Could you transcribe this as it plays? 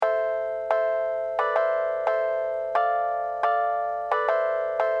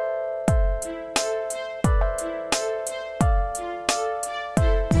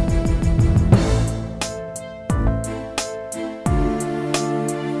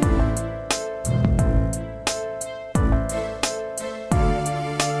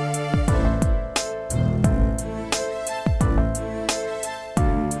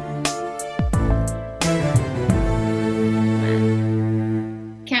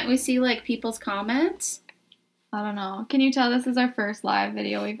we see, like, people's comments? I don't know. Can you tell this is our first live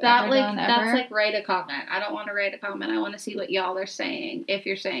video we've ever done ever? That's, like, write a comment. I don't want to write a comment. I want to see what y'all are saying, if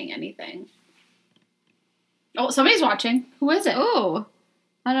you're saying anything. Oh, somebody's watching. Who is it? Oh,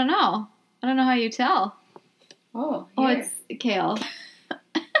 I don't know. I don't know how you tell. Oh, here. Oh, it's Kale.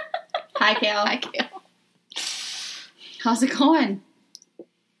 Hi, Kale. Hi, Kale. How's it going?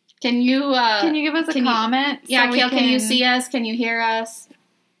 Can you give us a comment? Yeah, Kale, can you see us? Can you hear us?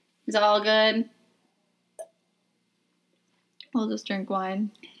 Is it all good? We'll just drink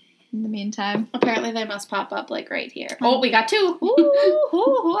wine in the meantime. Apparently they must pop up, like, right here. Oh, we got 2. Ooh,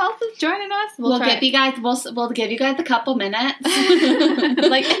 who else is joining us? We'll give you guys a couple minutes.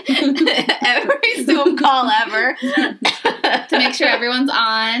 Like every Zoom call ever. To make sure everyone's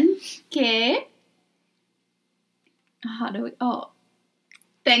on. Okay. How do we... Oh.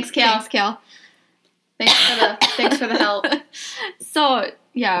 Thanks, Kale. Thanks for the help. So,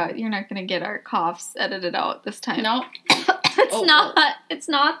 yeah, you're not going to get our coughs edited out this time. Nope. It's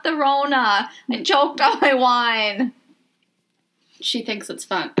not the Rona. I choked on my wine. She thinks it's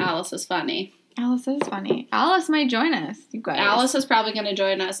fun. Alice is funny. Alice is funny. Alice might join us, you guys. Alice is probably going to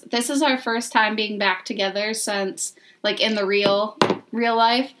join us. This is our first time being back together since, like, in the real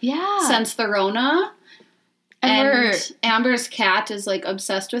life. Yeah. Since the Rona. And Amber's cat is, like,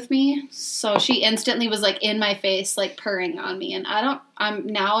 obsessed with me. So she instantly was, like, in my face, like, purring on me. And I'm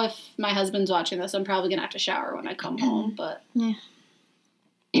now, if my husband's watching this, I'm probably going to have to shower when I come home. But yeah.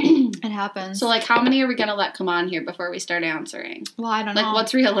 It happens. So, like, how many are we going to let come on here before we start answering? Well, I don't know. Like,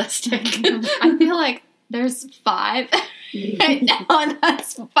 what's realistic? I feel like there's 5 right now, and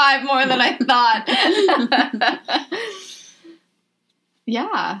that's 5 more than I thought.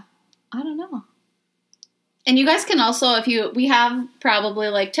 Yeah. I don't know. And you guys can also, we have probably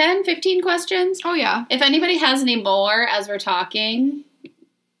like 10, 15 questions. Oh, yeah. If anybody has any more as we're talking.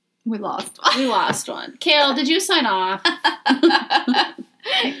 We lost one. Kale, did you sign off?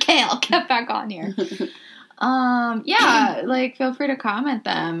 Kale, get back on here. Yeah, like, feel free to comment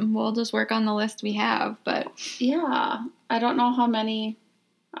them. We'll just work on the list we have, but. Yeah. I don't know how many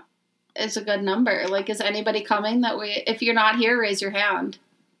is a good number. Like, is anybody coming if you're not here, raise your hand.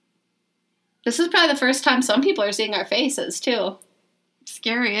 This is probably the first time some people are seeing our faces, too.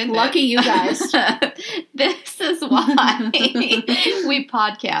 Scary, isn't Lucky you guys. This is why we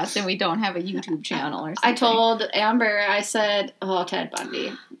podcast and we don't have a YouTube channel or something. I told Amber, I said, oh, Ted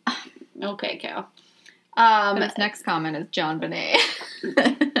Bundy. Okay, Kale. His next comment is John Bonet.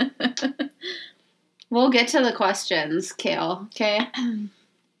 We'll get to the questions, Kale, okay?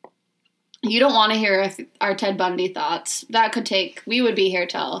 You don't want to hear our Ted Bundy thoughts. We would be here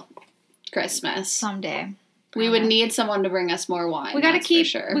till Christmas. Someday. We would need someone to bring us more wine. We gotta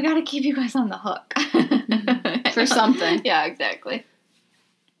keep you guys on the hook. For something. Yeah, exactly.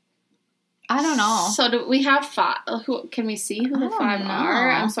 I don't know. So do we have 5? Can we see who the 5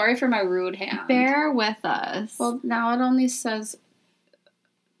 are? I'm sorry for my rude hand. Bear with us. Well, now it only says...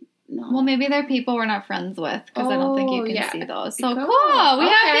 No. Well, maybe they're people we're not friends with, because I don't think you can see those. So cool. We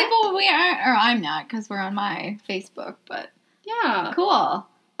have people we aren't, or I'm not, because we're on my Facebook, but... Yeah. Cool.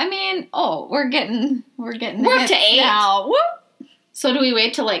 I mean, we're getting up to 8 now. Woo! So do we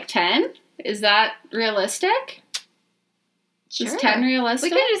wait till like 10? Is that realistic? Sure. Is 10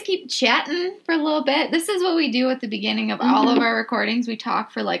 realistic? We can just keep chatting for a little bit. This is what we do at the beginning of all of our recordings. We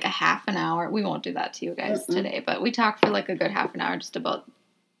talk for like a half an hour. We won't do that to you guys today, but we talk for like a good half an hour just about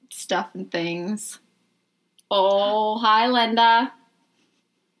stuff and things. Oh, hi, Linda.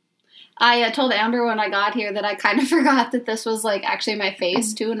 I told Amber when I got here that I kind of forgot that this was, like, actually my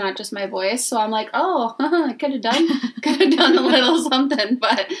face, too, not just my voice. So I'm like, I could have done a little something,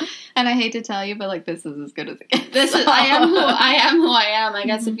 but... And I hate to tell you, but, like, this is as good as it gets. I am who I am. I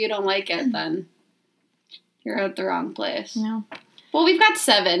guess if you don't like it, then you're at the wrong place. No. Well, we've got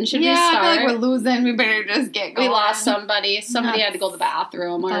 7. Should we start? Yeah, I feel like we're losing. We better just get going. We lost somebody. Somebody had to go to the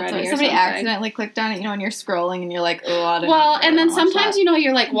bathroom already. Somebody accidentally clicked on it, and you're scrolling, and you're like, oh, I don't know. Well, and then sometimes,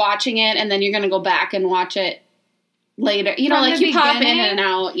 you're, like, watching it, and then you're going to go back and watch it later. You pop in and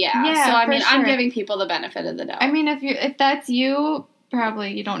out. Yeah. So, I mean, I'm giving people the benefit of the doubt. I mean, if that's you,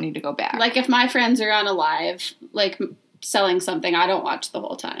 probably you don't need to go back. Like, if my friends are on a live, like, selling something, I don't watch the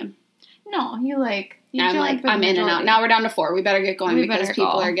whole time. No, I'm in and out. Now we're down to 4. We better get going because people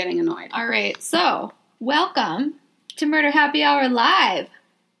are getting annoyed. All right. So, welcome to Murder Happy Hour Live.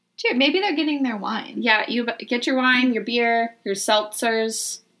 Cheers. Maybe they're getting their wine. Yeah, you get your wine, your beer, your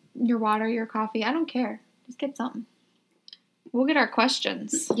seltzers. Your water, your coffee. I don't care. Just get something. We'll get our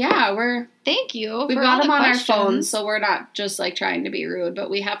questions. Yeah, Thank you. We've got them on our phones, so we're not just, like, trying to be rude, but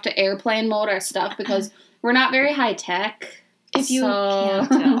we have to airplane mode our stuff because we're not very high tech. If you So-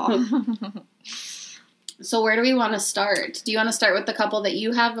 can't tell. So where do we want to start? Do you want to start with the couple that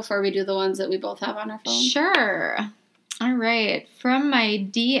you have before we do the ones that we both have on our phone? Sure. All right. From my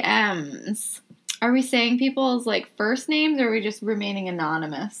DMs. Are we saying people's like first names or are we just remaining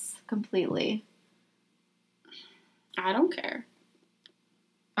anonymous completely? I don't care.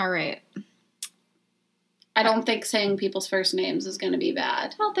 All right. I don't think saying people's first names is going to be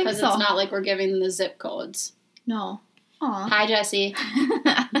bad. I don't think Because so. it's not like we're giving the zip codes. No. Aw. Hi, Jesse.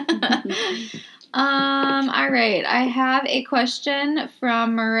 All right. I have a question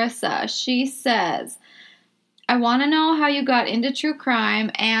from Marissa. She says, I want to know how you got into true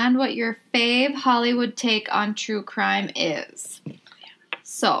crime and what your fave Hollywood take on true crime is.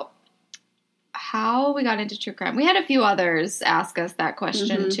 So, how we got into true crime. We had a few others ask us that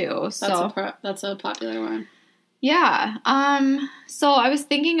question too. So, That's a popular one. yeah. So I was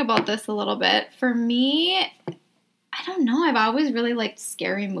thinking about this a little bit. For me, I don't know. I've always really liked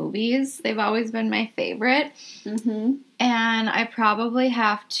scary movies. They've always been my favorite. Mm-hmm. And I probably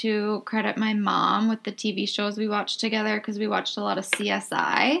have to credit my mom with the TV shows we watched together because we watched a lot of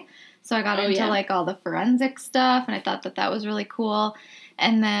CSI. So I got into like all the forensic stuff and I thought that was really cool.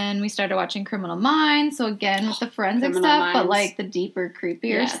 And then we started watching Criminal Minds. So again, with the forensic Criminal stuff, but Minds. like the deeper, creepier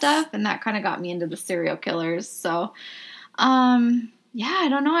Yes. stuff. And that kind of got me into the serial killers. So, yeah, I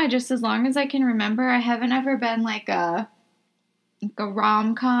don't know. I just, as long as I can remember, I haven't ever been like a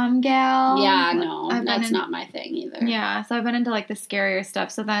rom-com gal. Yeah, no, I've been that's in- not my thing either. Yeah, so I've been into like the scarier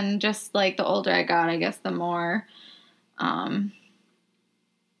stuff. So then just like the older I got, I guess the more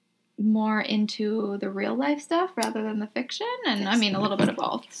into the real life stuff rather than the fiction. And I mean, a little bit of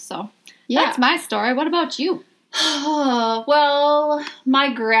both. So Yeah. that's my story. What about you? Well,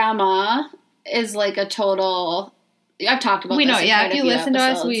 my grandma is like a total. I've talked about We this know, in yeah. quite If a you few listen to us,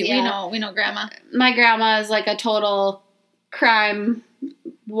 episodes, we yeah. know grandma. My grandma is like a total crime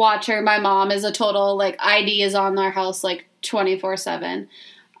watcher. My mom is a total like ID is on our house like 24/7.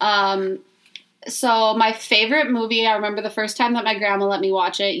 So my favorite movie, I remember the first time that my grandma let me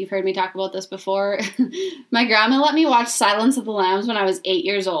watch it. You've heard me talk about this before. My grandma let me watch Silence of the Lambs when I was 8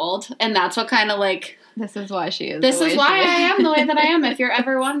 years old, and that's what kind of like. This is why she is. This the is way why she I am the way that I am. If you're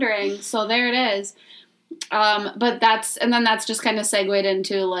ever wondering, so there it is. But that's just kind of segued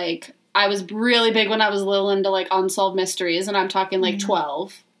into like I was really big when I was little into like unsolved mysteries, and I'm talking like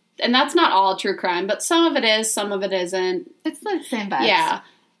 12. And that's not all true crime, but some of it is, some of it isn't. It's the same vibes. Yeah.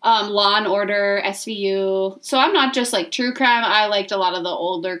 Law and Order, SVU. So I'm not just like true crime. I liked a lot of the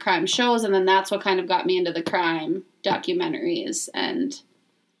older crime shows, and then that's what kind of got me into the crime documentaries and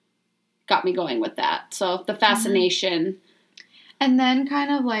got me going with that. So the fascination. And then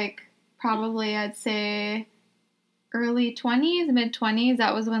kind of like probably I'd say early 20s, mid 20s,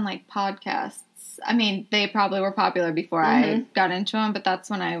 that was when like podcasts, I mean, they probably were popular before I got into them, but that's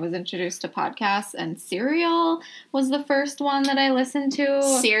when I was introduced to podcasts, and Serial was the first one that I listened to.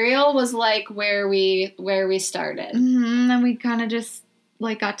 Serial was like where we started. And we kind of just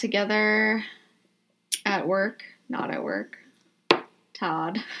like got together at work, not at work.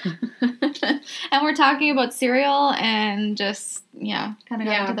 Todd. And we're talking about Serial and just, kind of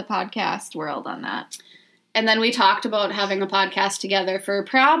got into the podcast world on that. And then we talked about having a podcast together for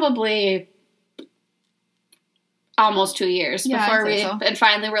probably almost 2 years before and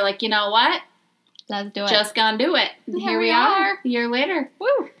finally we're like, you know what? Let's do it. Just gonna do it. And here we are, a year later.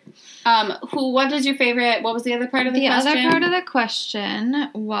 Woo! What is your favorite? What was the other part of the question? The other part of the question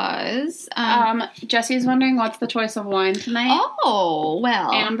was, Jesse's wondering what's the choice of wine tonight. Oh,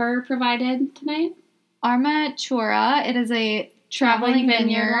 well. Amber provided tonight. Armatura. It is a traveling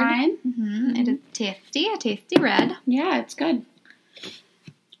vineyard wine. It is a tasty red. Yeah, it's good.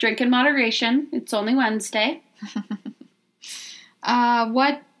 Drink in moderation. It's only Wednesday.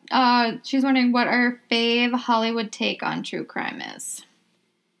 She's wondering what our fave Hollywood take on true crime is.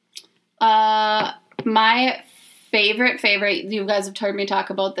 My favorite, you guys have heard me talk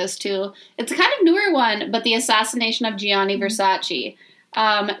about this too. It's a kind of newer one, but the assassination of Gianni Versace.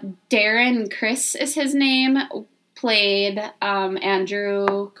 Darren Criss is his name, played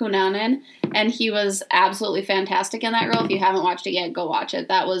Andrew Cunanan, and he was absolutely fantastic in that role. If you haven't watched it yet, go watch it.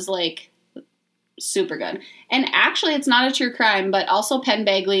 That was like super good. And actually, it's not a true crime, but also Penn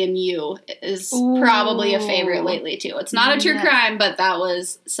Badgley and You is probably a favorite lately too. It's not a true crime, but that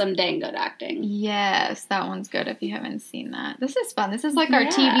was some dang good acting. Yes, that one's good if you haven't seen that. This is fun. This is like our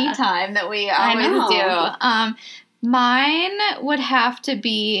TV time that we always do. Mine would have to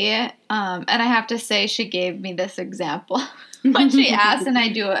be, and I have to say she gave me this example when she asked, and I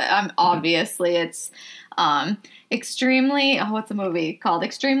do it. Obviously, it's Extremely, what's the movie called?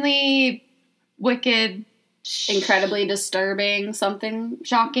 Extremely Wicked incredibly disturbing, something.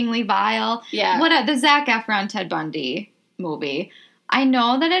 shockingly vile. Yeah. What the Zac Efron Ted Bundy movie. I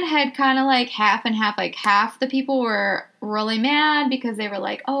know that it had kind of like half and half. Like half the people were really mad because they were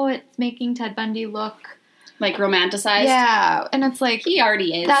like, "Oh, it's making Ted Bundy look Like romanticized. yeah," and it's like He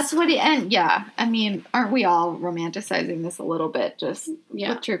already is. that's what he and yeah. I mean, aren't we all romanticizing this a little bit just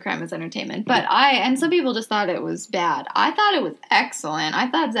Yeah. with true crime as entertainment? But and some people just thought it was bad. I thought it was excellent. I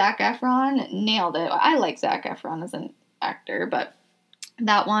thought Zac Efron nailed it. I like Zac Efron as an actor, but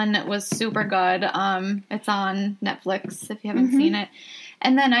that one was super good. It's on Netflix if you haven't Mhm. seen it.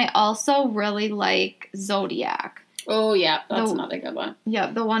 And then I also really like Zodiac. Oh yeah, that's The- another good one. Yeah,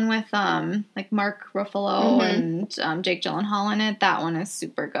 the one with like Mark Ruffalo Mhm. and Jake Gyllenhaal in it. That one is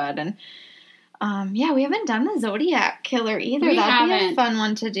super good. And yeah, we haven't done the Zodiac Killer either. We That'd be a haven't. fun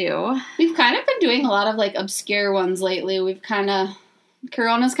one to do. We've kind of been doing a lot of like obscure ones lately.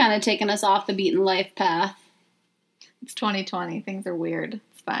 Corona's kind of taken us off the beaten life path. It's 2020. Things are weird.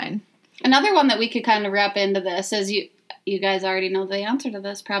 It's fine. Another one that we could kind of wrap into this is you guys already know the answer to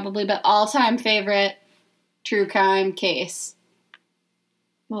this probably, but all-time favorite true crime case.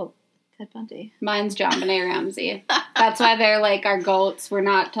 Well, Ted Bundy. Mine's John Benet Ramsey. That's why they're like our goats. We're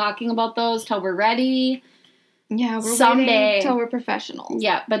not talking about those till we're ready. Yeah, we're Someday. waiting till we're professionals.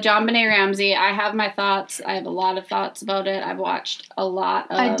 Yeah, but John Benet Ramsey, I have my thoughts. I have a lot of thoughts about it. I've watched a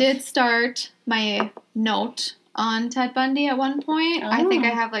lot of... I did start my note on Ted Bundy at one point. I think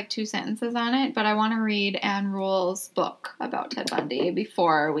I Oh. have like 2 sentences on it, but I want to read Anne Rule's book about Ted Bundy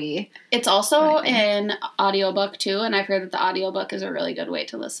before we... It's also Right. an audiobook too, and I've heard that the audiobook is a really good way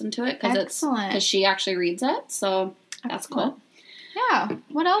to listen to it because she actually reads it, so that's cool. Yeah.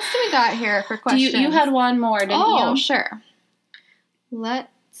 What else do we got here for questions? You had one more, didn't Oh, you? sure.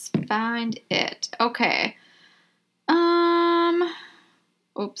 Let's find it. Okay.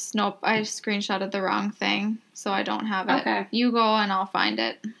 Oops, nope. I screenshotted the wrong thing, so I don't have it. Okay. You go and I'll find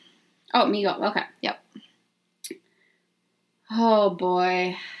it. Oh, me go. Okay. Yep. Oh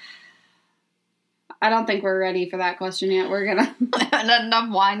boy. I don't think we're ready for that question yet. We're gonna. Not enough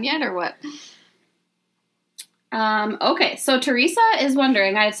wine yet, or what? Okay, so Teresa is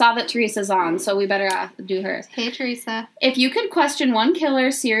wondering. I saw that Teresa's on, so we better do hers. Hey, Teresa. If you could question one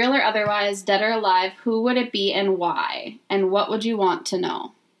killer, serial or otherwise, dead or alive, who would it be and why? And what would you want to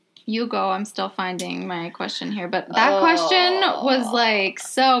know? You go. I'm still finding my question here, but that Oh. question was like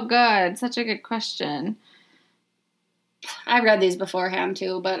so good. Such a good question. I read these beforehand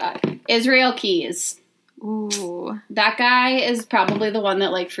too, but Israel Keys. Ooh. That guy is probably the one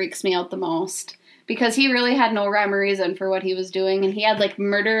that like freaks me out the most because he really had no rhyme or reason for what he was doing, and he had like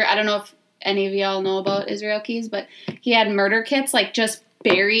murder. I don't know if any of y'all know about Israel Keys, but he had murder kits like just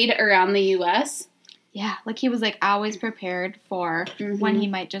buried around the U.S. Yeah, like he was like always prepared for when he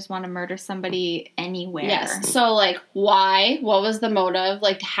might just want to murder somebody anywhere. Yes. So like, why? What was the motive?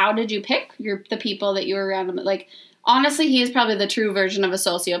 Like, how did you pick the people that you were around him? Like, honestly, he is probably the true version of a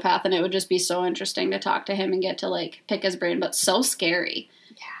sociopath, and it would just be so interesting to talk to him and get to like pick his brain. But so scary.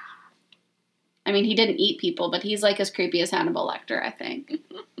 Yeah. I mean, he didn't eat people, but he's like as creepy as Hannibal Lecter, I think.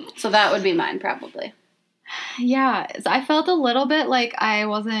 So that would be mine, probably. Yeah, I felt a little bit like I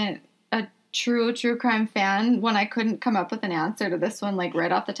wasn't a true crime fan when I couldn't come up with an answer to this one, like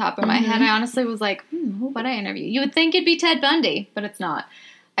right off the top of my head. I honestly was like, who would I interview? You would think it'd be Ted Bundy, but it's not.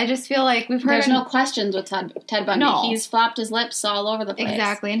 I just feel like we've heard... There's no questions with Ted Bundy. No. He's flopped his lips all over the place.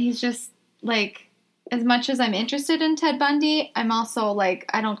 Exactly, and he's just like... As much as I'm interested in Ted Bundy, I'm also like,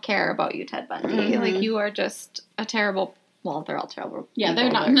 I don't care about you, Ted Bundy. Mhm. Like, you are just a terrible... Well, they're all terrible. Yeah, people,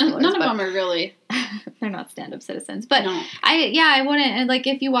 they're not. killers, None of but them are really. they're not stand-up citizens. But No. I wouldn't. And like,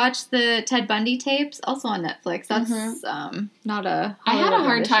 if you watch the Ted Bundy tapes, also on Netflix, that's not a. I had a Hollywood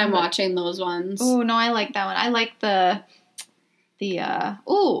hard rendition, time but- watching those ones. Oh no, I like that one. I like the. I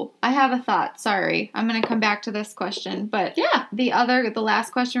have a thought. Sorry, I'm gonna come back to this question, but Yeah. the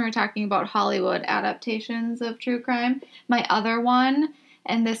last question we were talking about Hollywood adaptations of true crime. My other one,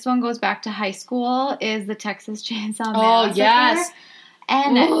 and this one goes back to high school, is the Texas Chainsaw Oh, Massacre. yes.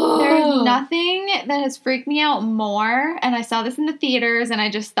 And Whoa. there's nothing that has freaked me out more. And I saw this in the theaters, and I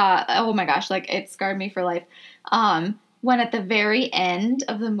just thought, oh my gosh, like it scarred me for life. When at the very end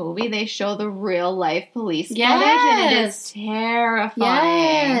of the movie, they show the real life police footage, and it is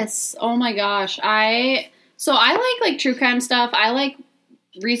terrifying. Yes. Oh my gosh. I like true crime stuff. I like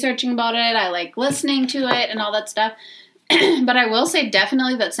researching about it. I like listening to it and all that stuff. But I will say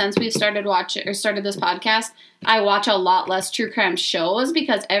definitely that since we've started this podcast, I watch a lot less true crime shows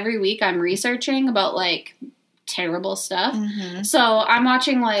because every week I'm researching about like terrible stuff. Mm-hmm. So I'm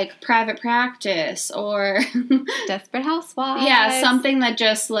watching like Private Practice or Desperate Housewives. yeah, something that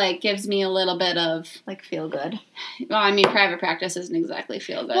just like gives me a little bit of like feel good. well, I mean Private Practice isn't exactly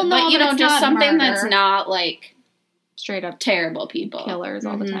feel good. Well, no, but you but know, it's just not something murder. that's not like Straight up terrible people. killers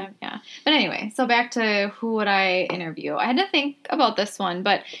all the Mhm. time. Yeah. But anyway, so back to who would I interview? I had to think about this one,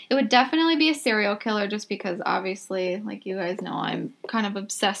 but it would definitely be a serial killer just because obviously, like you guys know, I'm kind of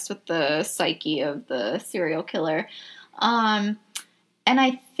obsessed with the psyche of the serial killer. And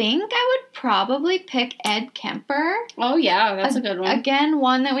I think I would probably pick Ed Kemper. Oh yeah, that's a good one. Again,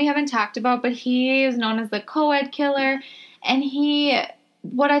 one that we haven't talked about, but he is known as the co-ed killer. And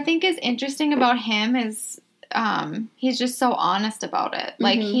what I think is interesting about him is he's just so honest about it.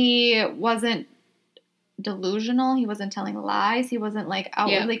 Like, Mhm. he wasn't delusional. He wasn't telling lies. He wasn't, like,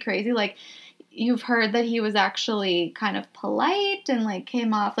 outwardly crazy. Like, you've heard that he was actually kind of polite and, like,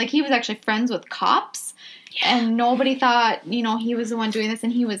 came off. Like, he was actually friends with cops. Yeah. And nobody thought, you know, he was the one doing this.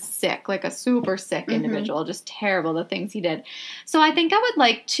 And he was sick, like a super sick Mhm. individual. Just terrible, the things he did. So I think I would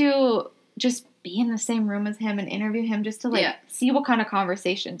like to just be in the same room as him and interview him just to, like, Yeah. see what kind of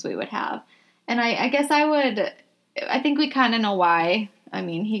conversations we would have. And I guess I think we kind of know why. I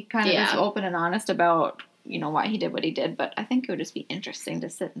mean, he kind of is Yeah. open and honest about, you know, why he did what he did. But I think it would just be interesting to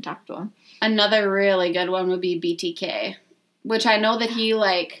sit and talk to him. Another really good one would be BTK, which I know that he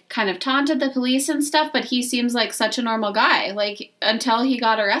like kind of taunted the police and stuff, but he seems like such a normal guy. Like until he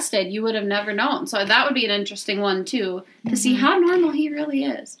got arrested, you would have never known. So that would be an interesting one too, to see Mhm. how normal he really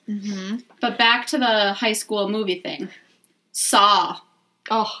is. Mm-hmm. But back to the high school movie thing. Saw.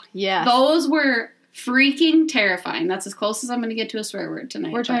 Oh, yeah. Those were freaking terrifying. That's as close as I'm going to get to a swear word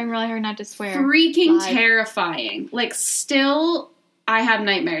tonight. We're but trying really hard not to swear. freaking live. terrifying. Like still, I have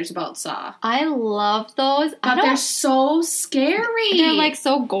nightmares about Saw. I love those. But they're so scary. They're like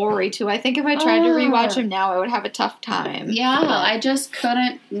so gory too. I think if I tried to Ugh. rewatch them now, I would have a tough time. Yeah, But I just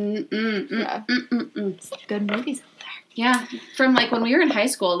couldn't. Yeah. Mm. good movies out there. Yeah, from like when we were in high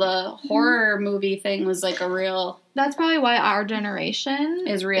school, the horror movie thing was like a real. That's probably why our generation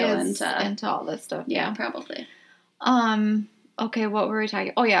Is real into all this stuff. Yeah, probably. Okay, what were we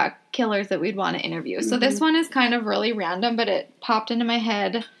talking? Oh yeah, killers that we'd want to interview. So Mm-hmm. this one is kind of really random, but it popped into my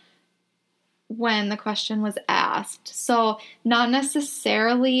head when the question was asked. So not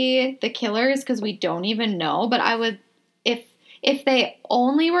necessarily the killers because we don't even know, but I would if they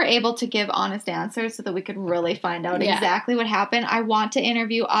only were able to give honest answers so that we could really find out Yeah. exactly what happened. I want to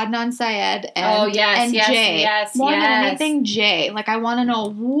interview Adnan Syed and, Oh, yes, and yes, Jay. yes, More than yes. anything, Jay. Like, I want to know,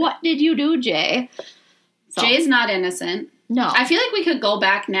 what did you do, Jay? So, Jay's not innocent. no. I feel like we could go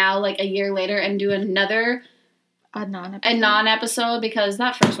back now, like a year later, and do another Adnan a non-episode because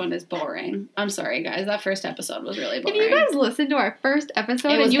that first one is boring. I'm sorry, guys. That first episode was really If boring. you guys listened to our first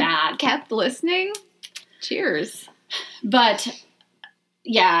episode It was and you bad. kept listening, cheers. But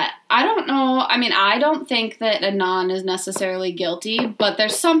yeah, I don't know. I mean, I don't think that Anon is necessarily guilty, but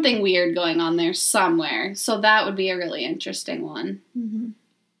there's something weird going on there somewhere. So that would be a really interesting one.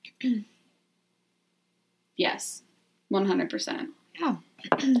 Mm-hmm. Yes, 100%. Yeah.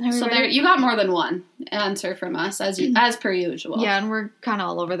 So there, you got more than one answer from us as per usual. Yeah, and we're kind of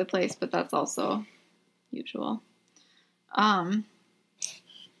all over the place, but that's also usual.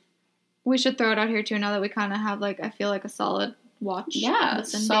 We should throw it out here too now that we kind of have like, I feel like a solid watch. Yeah,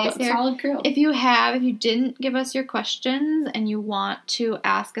 listen solid, base here. solid crew. If you didn't give us your questions and you want to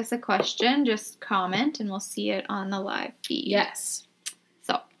ask us a question, just comment and we'll see it on the live feed. Yes.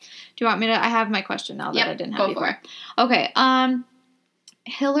 So, do you want me to? I have my question now that Yep, I didn't go have for before. Okay.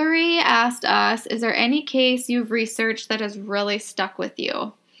 Hillary asked us, "Is there any case you've researched that has really stuck with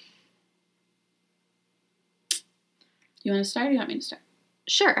you?" You want to start or you want me to start?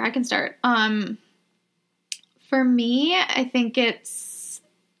 Sure, I can start. For me, I think it's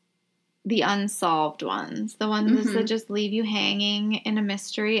the unsolved ones, the ones that just leave you hanging in a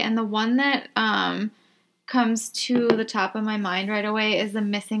mystery, and the one that comes to the top of my mind right away is the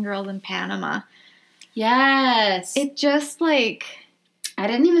missing girls in Panama. Yes. It just like I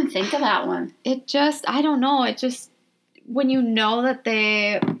didn't even think of that one. I don't know. It just, when you know that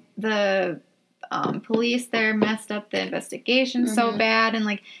the police there messed up the investigation so bad, and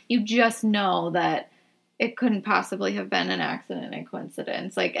like you just know that it couldn't possibly have been an accident and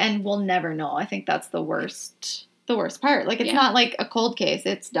coincidence. Like, and we'll never know. I think that's the worst part. Like, it's not like a cold case.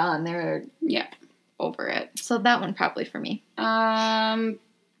 It's done. They're over it. So that one probably for me. Junko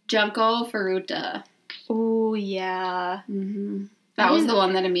Furuta. Oh yeah. Mm-hmm. That was the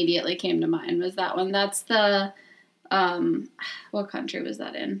one that immediately came to mind. Was that one? That's the what country was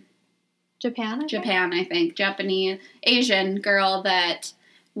that in? Japan. Japan, I think. Japanese Asian girl that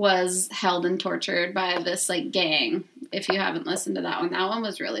was held and tortured by this like gang. If you haven't listened to that one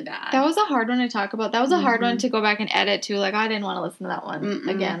was really bad. That was a hard one to talk about. That was a hard one Mhm. to go back and edit too. Like I didn't want to listen to that one Mm-mm.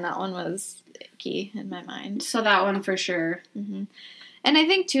 again. That one was icky in my mind. So that one for sure. Hmm. And I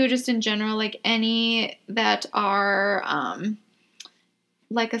think too, just in general, like any that are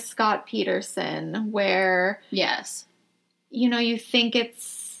like a Scott Peterson, where Yes. you think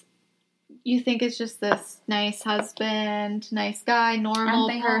it's just this nice husband, nice guy, normal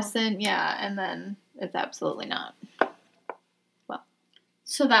Aren't they all? person, yeah, and then it's absolutely not.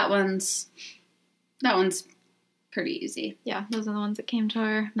 So that one's pretty easy. Yeah, those are the ones that came to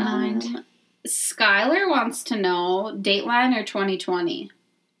our mind. Skylar wants to know Dateline or 2020.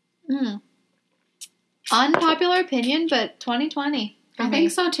 Unpopular opinion, but 2020. I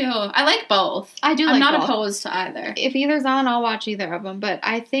think so too. I like both. I do. I'm like not both. opposed to either. If either's on, I'll watch either of them. But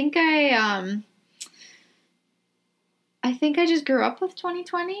I think I just grew up with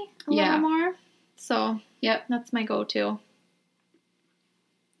 2020 a Yeah. little more. So Yep. that's my go-to.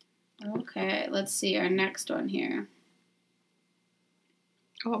 Okay, let's see our next one here.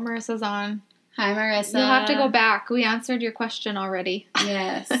 Oh, Marissa's on. Hi, Marissa. You'll have to go back. We answered your question already.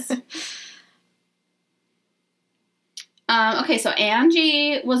 Yes. Okay, so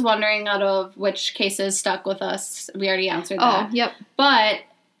Angie was wondering out of which cases stuck with us. We already answered that. Oh, yep. But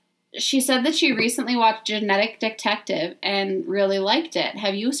she said that she recently watched Genetic Detective and really liked it.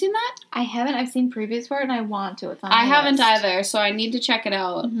 Have you seen that? I haven't. I've seen previews for it, and I want to. It's on I my haven't list. either, so I need to check it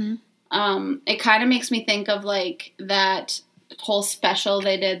out. Mm-hmm. It kind of makes me think of like that whole special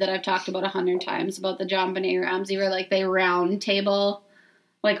they did that I've talked about 100 times about the John Benet Ramsey, where like they round table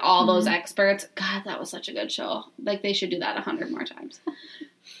like all those experts. God, that was such a good show. Like they should do that 100 more times.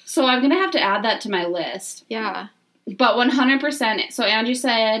 So I'm gonna have to add that to my list. Yeah. But 100%. So Angie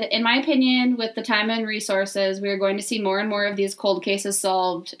said, in my opinion, with the time and resources, we are going to see more and more of these cold cases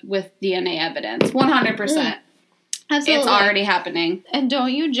solved with DNA evidence. 100%. Absolutely. It's already happening. And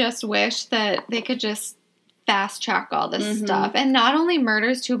don't you just wish that they could just fast track all this Mhm. stuff? And not only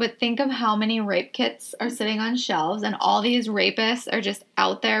murders too, but think of how many rape kits are sitting on shelves, and all these rapists are just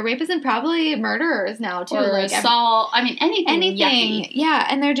out there. Rapists and probably murderers now too. Or like assault. I mean, anything. anything. Yucky. Yeah,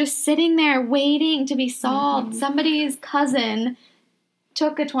 and they're just sitting there waiting to be solved. Mhm. Somebody's cousin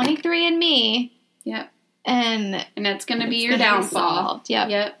took a 23andMe, Yep. and And that's going to be it's your gonna be downfall. solved. Yep.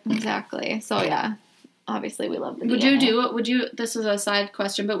 Yep. Exactly. So yeah, obviously we love the Would DNA. you do it? Would you? This is a side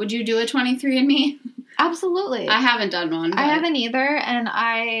question, but would you do a 23andMe? Absolutely. I haven't done one. I but- haven't either, and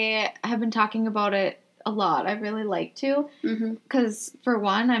I have been talking about it a lot. I really like to, Mhm. because for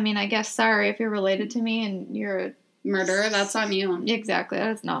one, I mean, I guess sorry if you're related to me and you're Murderer, that's on you. exactly,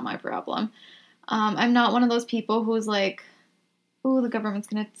 that's not my problem. I'm not one of those people who's like, "Ooh, the government's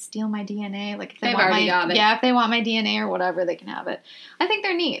gonna steal my DNA." Like if they They've want already my got it. yeah, if they want my DNA or whatever, they can have it. I think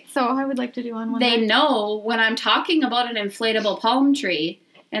they're neat, so I would like to do one They day. know when I'm talking about an inflatable palm tree,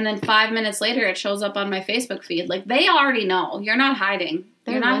 and then 5 minutes later it shows up on my Facebook feed. Like, they already know. You're not hiding.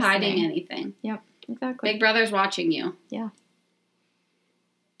 They're You're not listening. hiding anything. Exactly. Big Brother's watching you. Yeah.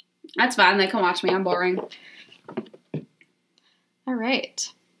 That's fine. They can watch me. I'm boring. All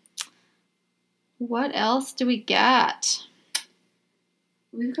right. What else do we got?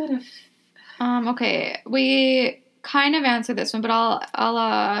 We've got a... Okay, we kind of answered this one, but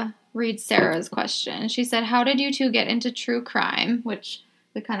I'll read Sarah's question. She said, "How did you two get into true crime?" Which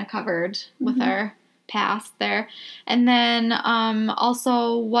we kind of covered with Mhm. our past there. And then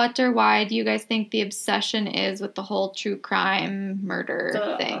also, what or why do you guys think the obsession is with the whole true crime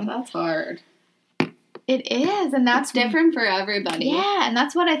murder thing? That's hard. It is, and That's different for everybody. Yeah, and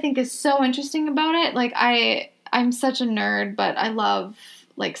that's what I think is so interesting about it. Like I'm such a nerd, but I love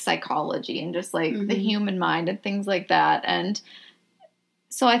like psychology and just like the Mhm. human mind and things like that. And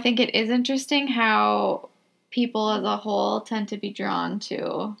so I think it is interesting how people as a whole tend to be drawn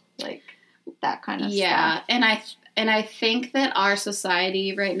to like that kind of Yeah, stuff. and I think that our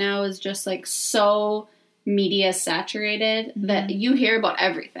society right now is just like so media saturated that Mhm. you hear about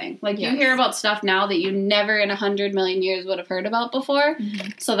everything. Like Yes. you hear about stuff now that you never in 100 million years would have heard about before.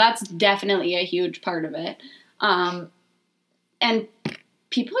 Mhm. So that's definitely a huge part of it. And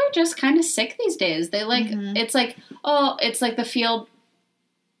people are just kind of sick these days. They like Mhm. it's like the feel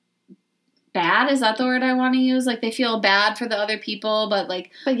bad. Is that the word I want to use? Like they feel bad for the other people, but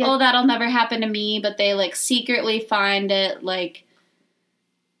like, But yet, oh, that'll never happen to me. But they like secretly find it like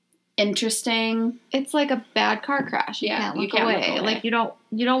interesting. it's like a bad car crash. You Yeah, can't you look can't look away. away. Like you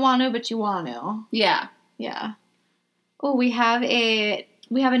don't want to, but you want to. Yeah. Yeah. Oh, we have a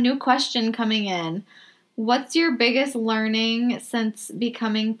new question coming in. What's your biggest learning since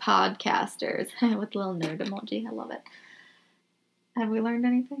becoming podcasters? With little nerd emoji. I love it. Have we learned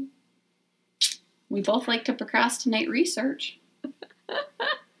anything? We both like to procrastinate research.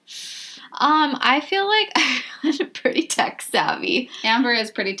 I feel like I'm pretty tech savvy. Amber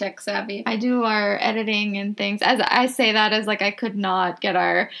is pretty tech savvy. I do our editing and things. As I say that as like I could not get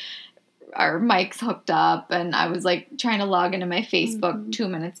our mics hooked up, and I was like trying to log into my Facebook 2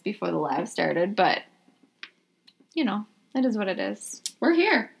 minutes before the live started, but you know, it is what it is. We're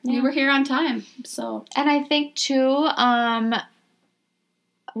here. Yeah. We were here on time. So, and I think too,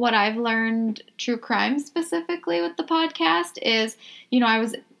 what I've learned true crime specifically with the podcast is, you know, I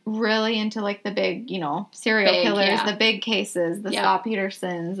was really into like the big, you know, serial killers, the big cases, the Scott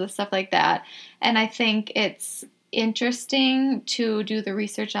Petersons, the stuff like that. And I think it's interesting to do the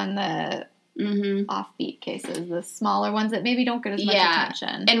research on the offbeat cases, the smaller ones that maybe don't get as much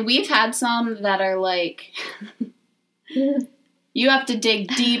attention. And we've had some that are like, you have to dig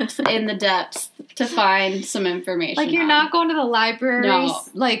deep in the depths to find some information. Like you're not going to the library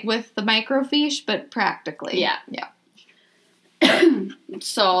like with the microfiche, but practically. Yeah.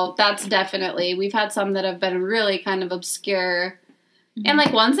 So that's definitely, we've had some that have been really kind of obscure. And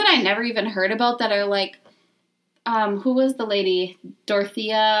like ones that I never even heard about that are like, who was the lady?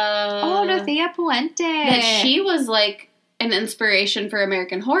 Dorothea. Oh, Dorothea Puente. That she was like an inspiration for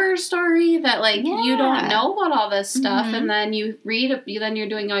American Horror Story, that like you don't know about all this stuff, and then you read it, then you're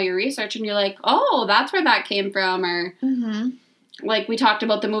doing all your research and you're like, oh, that's where that came from. Or like we talked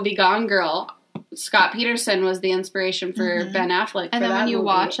about the movie Gone Girl. Scott Peterson was the inspiration for Ben Affleck. And then when you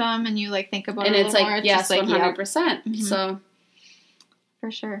watch them and you like think about it a little more, it's yes, just like 100%. So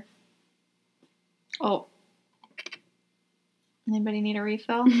for sure. Oh, anybody need a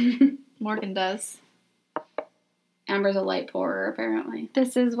refill? Morgan does. Amber's a light pourer, apparently.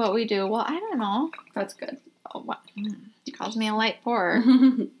 This is what we do. Well, I don't know. That's good. Oh, what? Calls me a light pourer.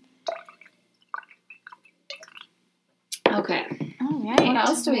 Okay. All right. What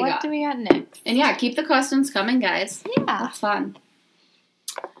else do we got? What do we got next? And yeah, keep the questions coming, guys. Yeah. That's fun.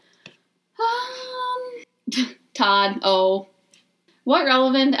 Todd, what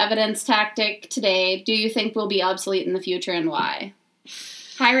relevant evidence tactic today do you think will be obsolete in the future and why?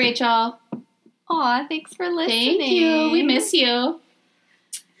 Hi, Rachel. Aw, thanks for listening. Thank you. We miss you.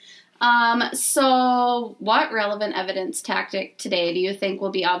 So what relevant evidence tactic today do you think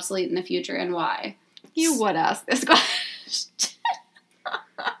will be obsolete in the future and why? You would ask this question.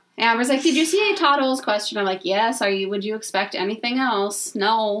 Amber's like, did you see Todd O's question? I'm like, yes. Would you expect anything else?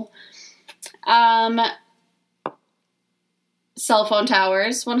 No. Cell phone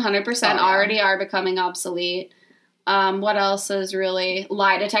towers, 100% already are becoming obsolete. What else is really...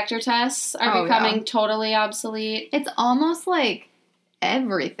 Lie detector tests are becoming totally obsolete. It's almost like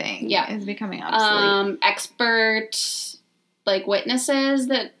everything is becoming obsolete. Expert, like, witnesses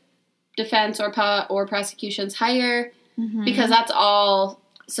that defense or prosecutions hire, because that's all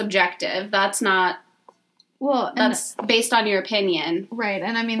subjective. That's not... Well, that's based on your opinion. Right,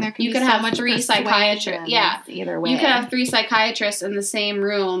 and I mean, there could you be could so have much 3 psychiatrists. Yeah. Either way. You could have 3 psychiatrists in the same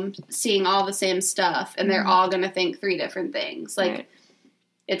room seeing all the same stuff, and they're all going to think 3 different things. Like,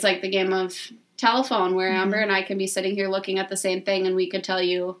 it's like the game of telephone where Amber and I can be sitting here looking at the same thing, and we could tell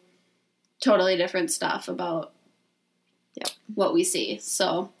you totally different stuff about what we see.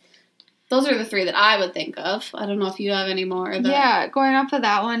 So... those are the 3 that I would think of. I don't know if you have any more. Yeah, going off of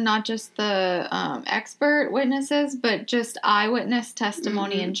that one, not just the expert witnesses, but just eyewitness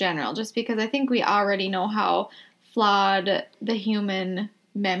testimony in general. Just because I think we already know how flawed the human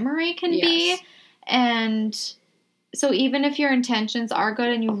memory can be. And so even if your intentions are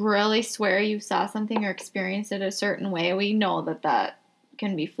good and you really swear you saw something or experienced it a certain way, we know that that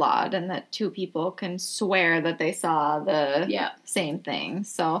can be flawed and that 2 people can swear that they saw the same thing.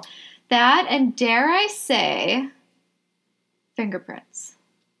 So... that, and dare I say, fingerprints.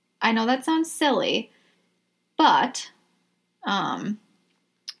 I know that sounds silly, but, I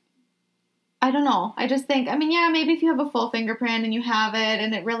don't know. I just think, I mean, yeah, maybe if you have a full fingerprint and you have it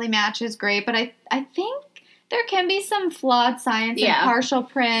and it really matches, great, but I think there can be some flawed science in partial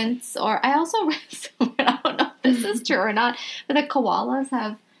prints, or I also read, I don't know if this is true or not, but the koalas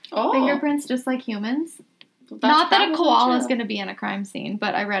have fingerprints just like humans. Not that a koala is going to be in a crime scene,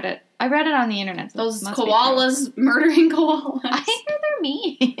 but I read it. I read it on the internet. So those koalas murdering koalas. I hear they're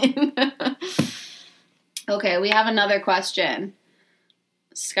mean. Okay, we have another question.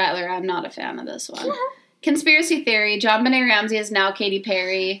 Skylar, I'm not a fan of this one. Conspiracy theory. JonBenet Ramsey is now Katy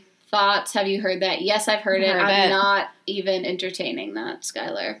Perry. Thoughts? Have you heard that? Yes, I've heard it. I'm not even entertaining that,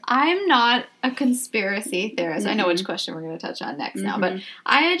 Skylar. I'm not a conspiracy theorist. I know which question we're going to touch on next now, but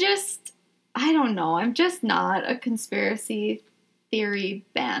I don't know. I'm just not a conspiracy theory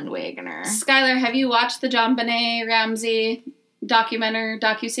bandwagoner. Skylar, have you watched the JonBenet Ramsey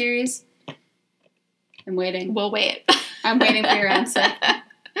docuseries? I'm waiting. We'll wait. I'm waiting for your answer.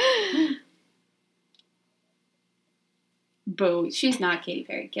 Boo. She's not Katy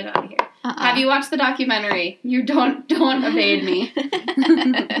Perry. Get out of here. Have you watched the documentary? You don't evade me.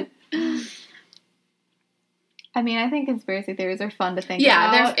 I mean, I think conspiracy theories are fun to think about.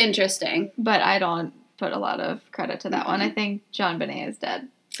 Yeah, they're interesting. But I don't put a lot of credit to that one. I think John Bonet is dead.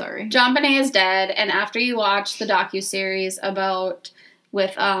 Sorry. John Bonet is dead, and after you watch the docuseries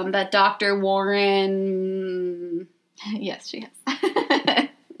with that Dr. Warren... Yes, she has.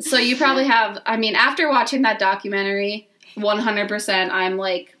 So you probably have... I mean, after watching that documentary, 100%, I'm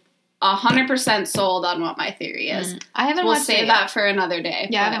like 100% sold on what my theory is. I haven't We'll watched it save yet. that for another day.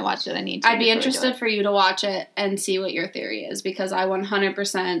 Yeah, I haven't watched it. I need to. I'd be interested for you to watch it and see what your theory is, because I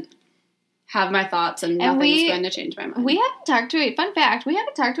 100% have my thoughts and nothing's going to change my mind. We haven't talked to fun fact, we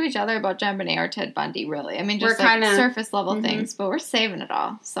haven't talked to each other about John Bonet or Ted Bundy, really. I mean, just we're like surface level things, but we're saving it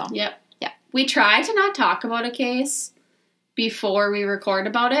all. So Yep. Yeah. We try to not talk about a case before we record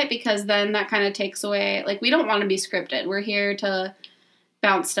about it, because then that kind of takes away, like, we don't want to be scripted. We're here to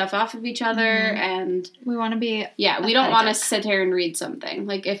bounce stuff off of each other, and we want to be we don't want to sit here and read something.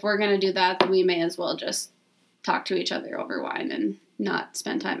 Like, if we're going to do that, then we may as well just talk to each other over wine and not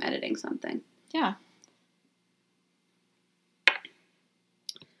spend time editing something. Yeah.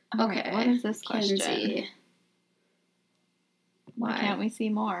 Okay. What is this question? Kenzie. Why can't we see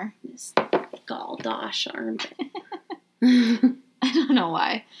more? This gosh armpit. I don't know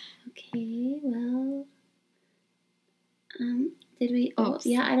why. Okay, well, did we? Oh, Oops.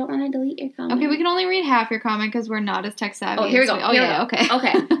 yeah. I don't want to delete your comment. Okay, we can only read half your comment because we're not as tech savvy. Oh, here we go. Oh, yeah. Okay.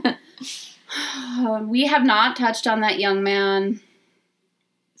 Okay. We have not touched on that young man.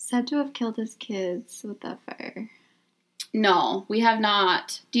 Said to have killed his kids with that fire. No, we have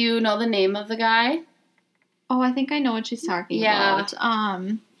not. Do you know the name of the guy? Oh, I think I know what she's talking about.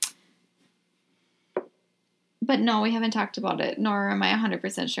 But no, we haven't talked about it, nor am I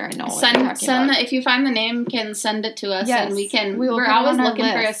 100% sure I know what you're talking about. If you find the name, can send it to us, yes, and we can. We're always looking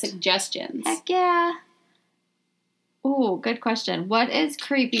for suggestions. Heck yeah. Ooh, good question. What is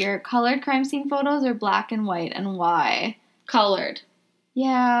creepier, colored crime scene photos or black and white, and why? Colored.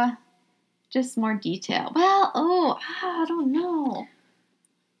 Yeah, just more detail. Well, I don't know.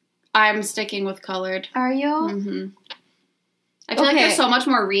 I'm sticking with colored. Are you? Mm-hmm. I feel like they're so much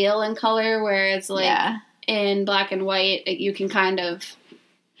more real in color, where it's like in black and white, you can kind of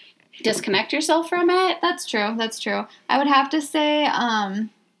disconnect yourself from it. That's true. I would have to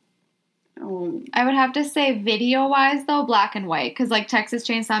say, video-wise, though, black and white. Because, like, Texas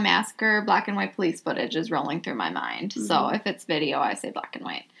Chainsaw Massacre, black and white police footage is rolling through my mind. Mm-hmm. So, if it's video, I say black and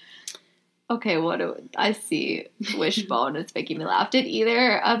white. Okay, I see Wishbone. It's making me laugh. Did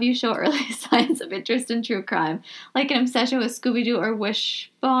either of you show early signs of interest in true crime? Like an obsession with Scooby-Doo or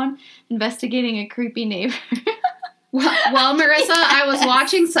Wishbone? Investigating a creepy neighbor? Well, Marissa, I was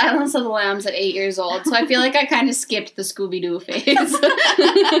watching Silence of the Lambs at 8 years old, so I feel like I kind of skipped the Scooby-Doo phase.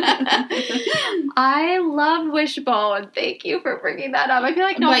 I loved Wishbone. Thank you for bringing that up. I feel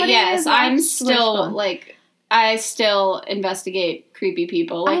like nobody has I'm still, Wishbone. Like, I still investigate creepy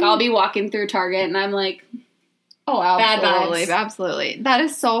people. Like, I'll be walking through Target, and I'm like, oh, absolutely, bad vibes. Absolutely. That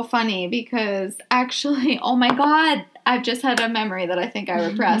is so funny, because actually, oh my God, I've just had a memory that I think I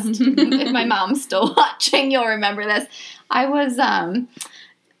repressed. If my mom's still watching, you'll remember this. I was not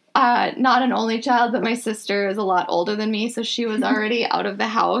an only child, but my sister is a lot older than me, so she was already out of the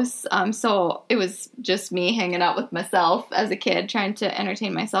house. So it was just me hanging out with myself as a kid, trying to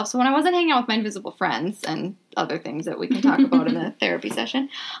entertain myself. So when I wasn't hanging out with my invisible friends and other things that we can talk about in a therapy session,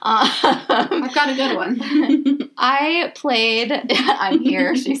 I've got a good one. I played. I'm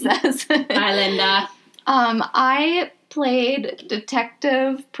here, she says. Hi, Linda. I played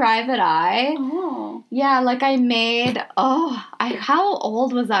Detective Private Eye. Oh. Yeah, like I made, how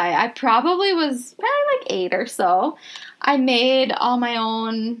old was I? I probably was like 8 or so. I made all my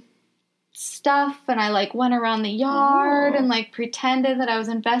own stuff, and I like went around the yard and like pretended that I was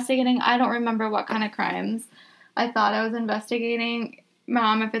investigating. I don't remember what kind of crimes I thought I was investigating.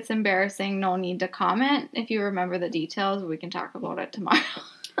 Mom, if it's embarrassing, no need to comment. If you remember the details, we can talk about it tomorrow.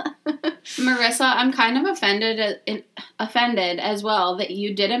 Marissa, I'm kind of offended as well that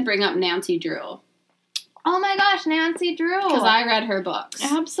you didn't bring up Nancy Drew. Oh my gosh, Nancy Drew. Because I read her books.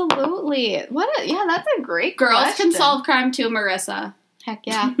 Absolutely. That's a great Girls question. can solve crime too, Marissa. Heck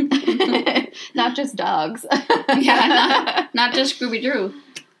yeah. Not just dogs. Yeah, not just Scooby-Doo.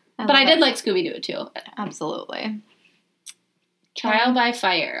 But I did like Scooby-Doo too. Absolutely. Trial by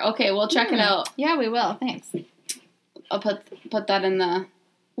Fire. Okay, we'll check it out. Yeah, we will. Thanks. I'll put that in the...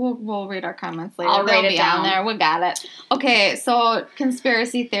 We'll read our comments later. I'll write They'll it be down. on there. We got it. Okay, so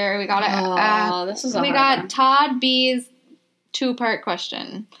conspiracy theory. We got it. This is a we hard got one. Todd B's 2-part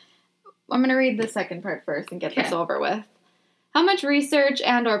question. I'm going to read the second part first and get this Okay. over with. How much research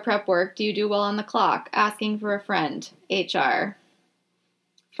and or prep work do you do while on the clock? Asking for a friend. HR.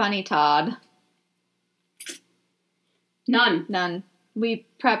 Funny Todd. None. We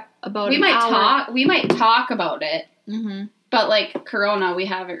prep about We an might hour. We might talk about it. Mm-hmm. But, like, Corona, we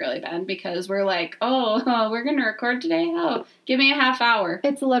haven't really been because we're like, we're going to record today? Oh, give me a half hour.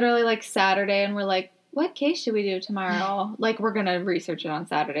 It's literally like Saturday, and we're like, what case should we do tomorrow? Like, we're going to research it on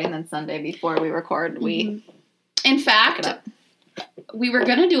Saturday, and then Sunday before we record, we In pick fact, it up. we were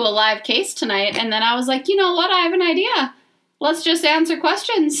going to do a live case tonight, and then I was like, you know what? I have an idea. Let's just answer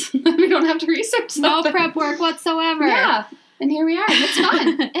questions. We don't have to research No something. prep work whatsoever. Yeah, and here we are. It's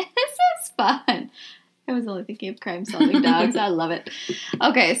fun. This is fun. I was only thinking of crime-solving dogs. I love it.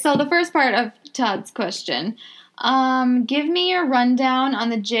 Okay, so the first part of Todd's question. Give me your rundown on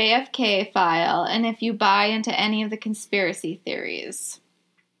the JFK file and if you buy into any of the conspiracy theories.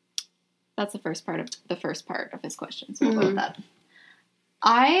 That's the first part of his question. So we'll go with that.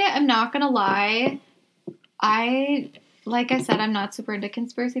 I am not going to lie. Like I said, I'm not super into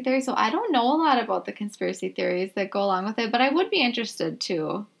conspiracy theories, so I don't know a lot about the conspiracy theories that go along with it, but I would be interested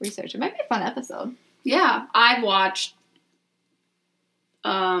to research. It might be a fun episode. Yeah, I've watched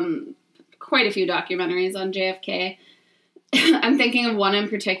quite a few documentaries on JFK. I'm thinking of one in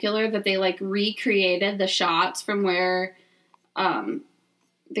particular that they, like, recreated the shots from where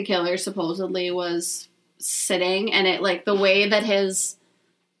the killer supposedly was sitting, and it, like, the way that his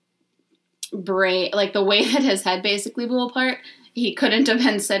brain, like, the way that his head basically blew apart, he couldn't have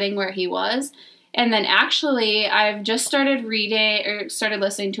been sitting where he was. And then actually, I've just started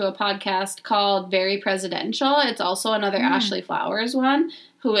listening to a podcast called Very Presidential. It's also another Ashley Flowers one,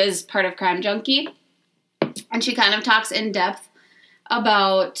 who is part of Crime Junkie. And she kind of talks in depth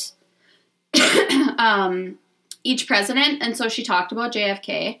about each president. And so she talked about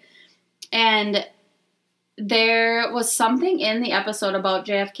JFK. And there was something in the episode about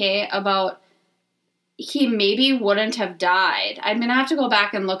JFK about he maybe wouldn't have died. I'm going to have to go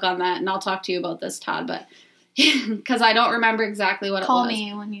back and look on that, and I'll talk to you about this, Todd, but because I don't remember exactly what Call it was.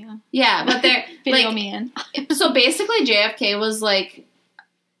 me when you Yeah, but they're video like, me in. so basically JFK was, like,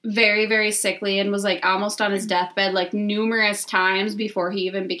 very, very sickly and was, like, almost on his deathbed, like, numerous times before he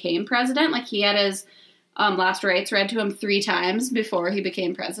even became president. Like, he had his last rites read to him 3 times before he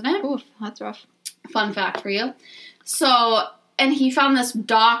became president. Oof, that's rough. Fun fact for you. So, and he found this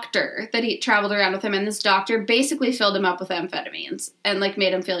doctor that he traveled around with him, and this doctor basically filled him up with amphetamines and, like,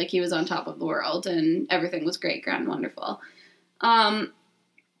 made him feel like he was on top of the world and everything was great, grand, wonderful.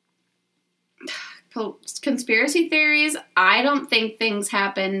 Conspiracy theories, I don't think things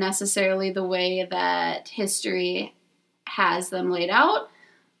happen necessarily the way that history has them laid out.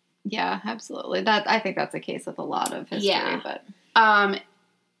 Yeah, absolutely. I think that's the case with a lot of history. Yeah. But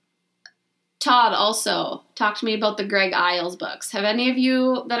Todd also talked to me about the Greg Iles books. Have any of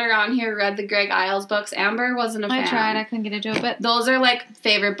you that are on here read the Greg Iles books? Amber wasn't a fan. I tried. I couldn't get into it, but Those are, like,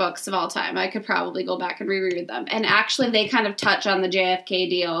 favorite books of all time. I could probably go back and reread them. And actually, they kind of touch on the JFK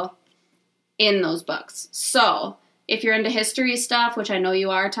deal in those books. So, if you're into history stuff, which I know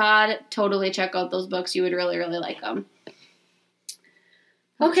you are, Todd, totally check out those books. You would really, really like them.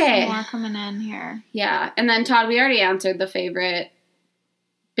 Okay. some more coming in here. Yeah. And then, Todd, we already answered the favorite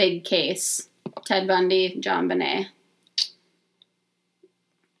big case. Ted Bundy, John Bonet.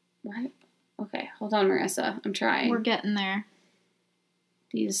 What? Okay, hold on, Marissa. I'm trying. We're getting there.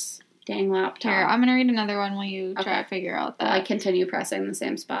 These dang laptops. Here, I'm gonna read another one while you try Okay. to figure out I that. continue pressing the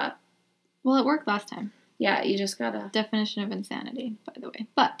same spot. Well, it worked last time. Yeah, you just gotta. Definition of insanity, by the way.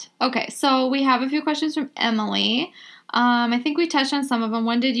 But okay, so we have a few questions from Emily. I think we touched on some of them.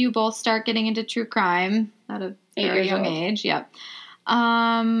 When did you both start getting into true crime? At a 8 very years young old. age. Yep.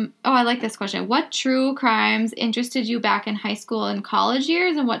 I like this question. What true crimes interested you back in high school and college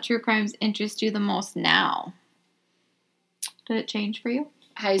years, and what true crimes interest you the most now? Did it change for you?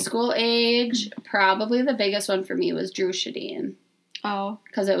 High school age, probably the biggest one for me was Drew Shadeen. Oh,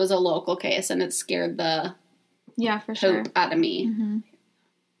 Because it was a local case and it scared the yeah, for sure. poop out of me. Mm-hmm.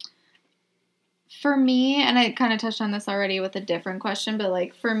 For me, and I kind of touched on this already with a different question, but,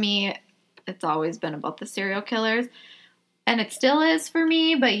 like, for me, it's always been about the serial killers. And it still is for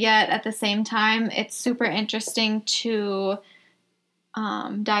me, but yet at the same time, it's super interesting to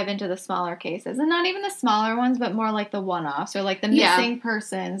dive into the smaller cases. And not even the smaller ones, but more like the one-offs or like the Yeah. missing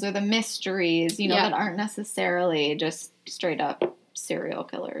persons or the mysteries, Yeah. that aren't necessarily just straight up serial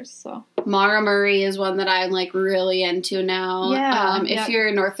killers. So Mara Murray is one that I'm like really into now. Yeah, If you're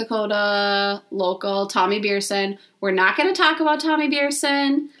a North Dakota local, Tommy Beerson. We're not going to talk about Tommy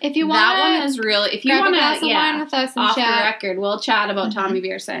Beerson. if you want that one is really. If you want to, wine with us and off chat. the record, we'll chat about Tommy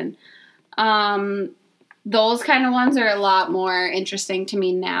Beerson. Those kind of ones are a lot more interesting to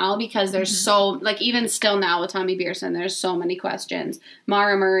me now because there's so, like, even still now with Tommy Beerson, there's so many questions.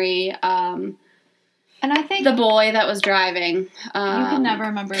 Mara Murray, and I think the boy that was driving. You can never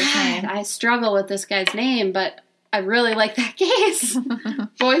remember his name. I struggle with this guy's name, but I really like that case.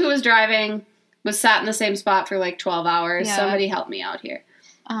 Boy who was driving was sat in the same spot for like 12 hours. Yeah. Somebody help me out here.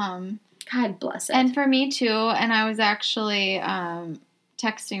 God bless it. And for me too, and I was actually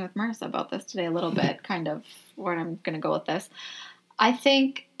texting with Marissa about this today a little bit, kind of where I'm going to go with this. I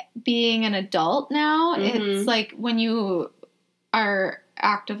think being an adult now, it's like when you are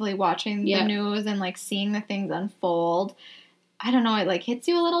actively watching the news and like seeing the things unfold, I don't know, it like hits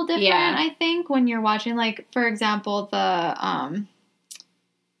you a little different, I think, when you're watching, like, for example, the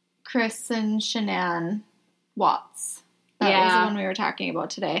Chris and Shanann Watts. That was the one we were talking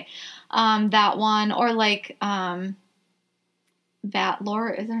about today. That one, or like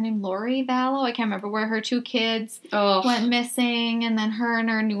Laura, is her name Lori Vallow? I can't remember, where her 2 kids went missing, and then her and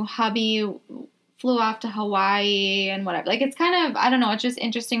her new hubby flew off to Hawaii and whatever. Like, it's kind of, I don't know, it's just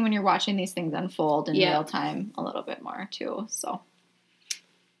interesting when you're watching these things unfold in real time a little bit more too. So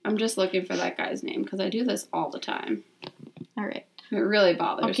I'm just looking for that guy's name because I do this all the time. All right. It really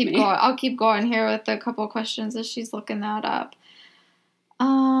bothers me. I'll keep going here with a couple questions as she's looking that up.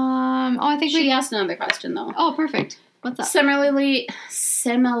 I think she asked another question though. Oh, perfect. What's up? Similarly,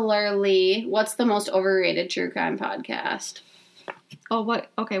 what's the most overrated true crime podcast? Oh,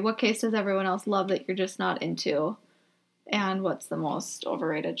 what case does everyone else love that you're just not into? And what's the most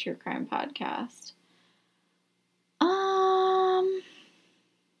overrated true crime podcast?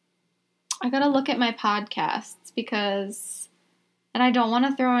 I gotta look at my podcasts because, and I don't want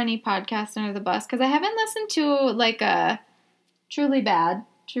to throw any podcasts under the bus because I haven't listened to like a truly bad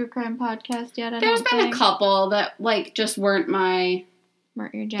true crime podcast yet. There's been a couple that like just weren't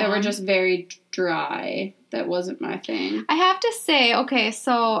your jam. That were just very dry. That wasn't my thing. I have to say, okay,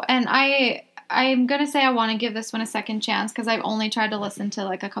 so, and I'm going to say I want to give this one a second chance because I've only tried to listen to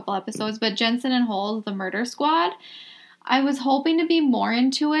like a couple episodes, but Jensen and Holt, The Murder Squad, I was hoping to be more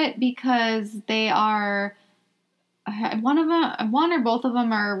into it because they are, one or both of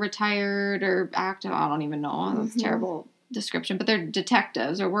them are retired or active, I don't even know, that's a terrible description, but they're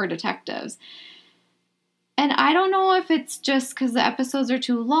detectives or were detectives. And I don't know if it's just because the episodes are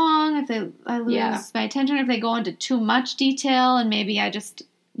too long, if I lose my attention, if they go into too much detail, and maybe I just,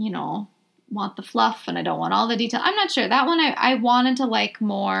 want the fluff and I don't want all the detail. I'm not sure. That one I wanted to like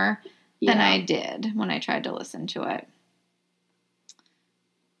more than I did when I tried to listen to it.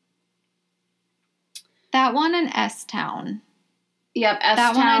 That one and S-Town. Yep, S-Town.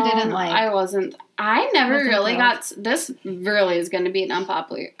 That one I didn't like. I never really got, this really is going to be an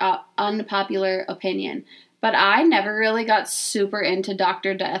unpopular opinion, but I never really got super into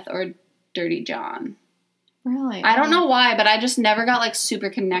Dr. Death or Dirty John. Really? I don't know why, but I just never got like super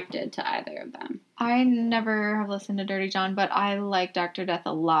connected to either of them. I never have listened to Dirty John, but I like Dr. Death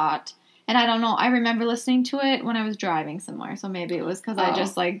a lot. And I don't know, I remember listening to it when I was driving somewhere, so maybe it was because I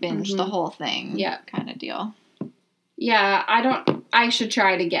just like binged the whole thing kind of deal. Yeah, I should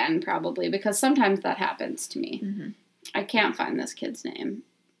try it again probably because sometimes that happens to me. I can't find this kid's name.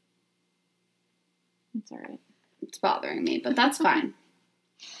 That's all right. It's bothering me, but that's fine.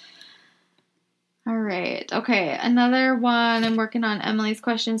 All right. Okay, another one. I'm working on Emily's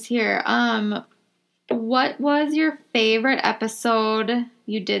questions here. What was your favorite episode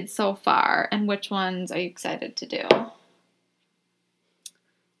you did so far, and which ones are you excited to do?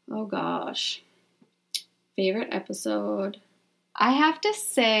 Oh gosh. Favorite episode? I have to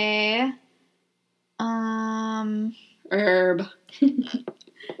say, Herb.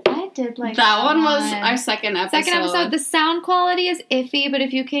 I did like that one. Was our second episode. The sound quality is iffy, but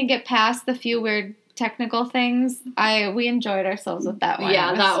if you can get past the few weird technical things, we enjoyed ourselves with that one.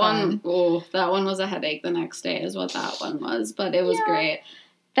 Yeah, that one. Oh, that one was a headache the next day, is what that one was. But it was great.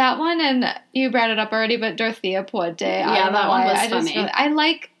 That one, and you brought it up already, but Dorothea Puente. Yeah, that one was funny.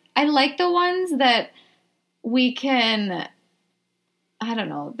 I like the ones that we can. I don't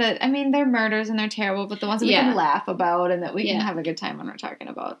know. They're murders and they're terrible, but the ones that we can laugh about and that we can have a good time when we're talking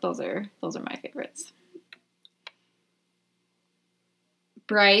about, those are my favorites.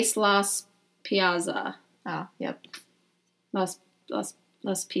 Bryce Las Piazza. Oh, yep. Las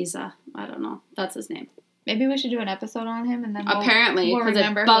Pisa. I don't know. That's his name. Maybe we should do an episode on him and then we'll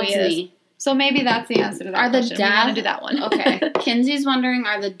remember it bugs who he is. me. So maybe that's the answer to that Are the question. We want to do that one. Okay. Kinsey's wondering,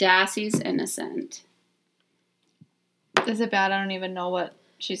 are the Dassies innocent? Is it bad? I don't even know what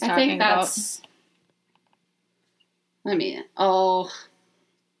she's I talking think that's...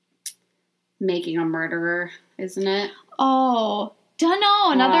 making a murderer, isn't it? Oh, don't know.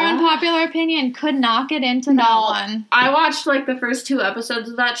 Another unpopular opinion. Could not get into that one. I watched like the first 2 episodes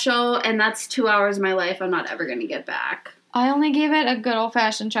of that show, and that's 2 hours of my life I'm not ever going to get back. I only gave it a good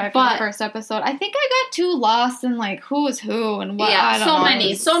old-fashioned try for the first episode. I think I got too lost in, like, who is who and what. Yeah, I don't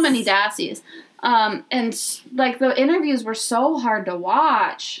know. so many Dassies. And, like, the interviews were so hard to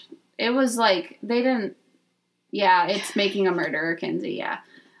watch. It was, like, they didn't... Yeah, it's making a murderer, Kinsey, yeah.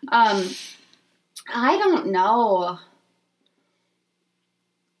 I don't know.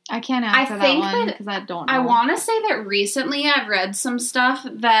 I can't answer that one because I don't know. I want to say that recently I've read some stuff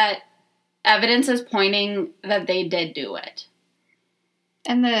that evidence is pointing that they did do it.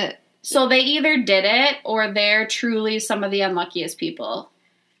 So they either did it or they're truly some of the unluckiest people.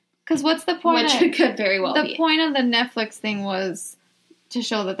 Because what's the point? Which it could very well be. The point of the Netflix thing was to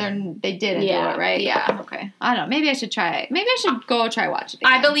show that they didn't do it, right? Yeah. Okay. I don't know. Maybe I should try it. Maybe I should go try watch it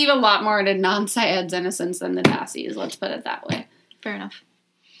again. I believe a lot more in non-Syed's innocence than the Dassies. Let's put it that way. Fair enough.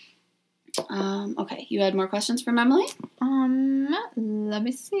 Okay. You had more questions from Emily? Let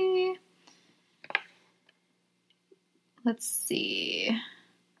me see. Let's see.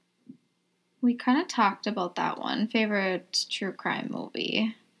 We kind of talked about that one. Favorite true crime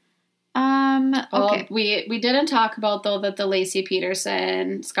movie. Okay. We didn't talk about, though, that the Lacey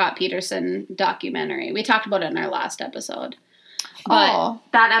Peterson, Scott Peterson documentary. We talked about it in our last episode. But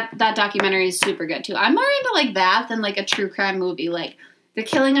that documentary is super good, too. I'm more into, like, that than, like, a true crime movie. Like, The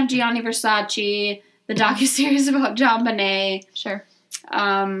Killing of Gianni Versace, the docuseries about John Bonet. Sure.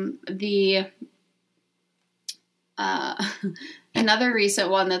 Another recent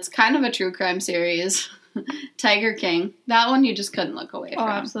one that's kind of a true crime series, Tiger King. That one you just couldn't look away from. Oh,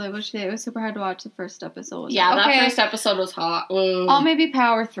 absolutely. It was super hard to watch the first episode. Yeah, that first episode was hot. Ooh. I'll maybe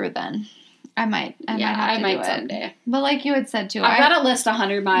power through then. I might someday. But like you had said too, I've got a list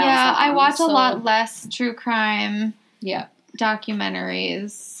 100 miles. Yeah, long, I watch a lot less true crime. Yeah.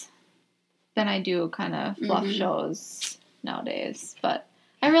 Documentaries than I do kind of fluff shows nowadays. But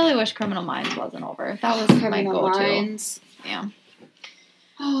I really wish Criminal Minds wasn't over. That was my go-to. Yeah.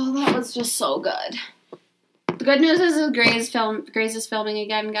 Oh, that was just so good. The good news is Grey's is filming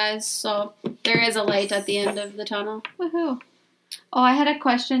again, guys. So there is a light at the end of the tunnel. Woohoo! Oh, I had a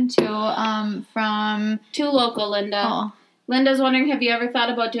question too. From Too Local, Linda. Oh. Linda's wondering, have you ever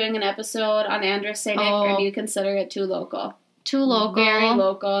thought about doing an episode on Andrus Sadek, or do you consider it too local? Too local. Very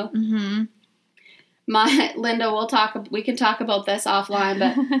local. Mm-hmm. Linda, we can talk about this offline,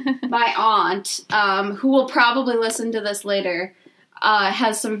 but my aunt, who will probably listen to this later,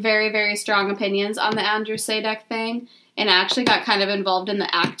 has some very, very strong opinions on the Andrus Sadek thing, and actually got kind of involved in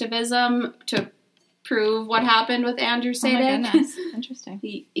the activism to prove what happened with Andrus Sadek. Oh my goodness.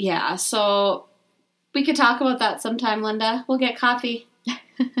 Interesting. Yeah, so we could talk about that sometime, Linda. We'll get coffee.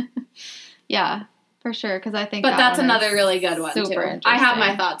 Yeah. For sure, because I think that's another really good one, too. I have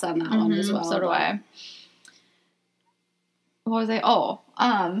my thoughts on that one as well. So do I. What was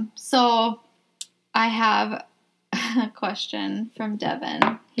I? So I have a question from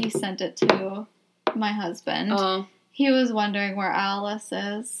Devin. He sent it to my husband. Oh. He was wondering where Alice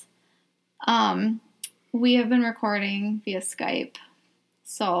is. We have been recording via Skype.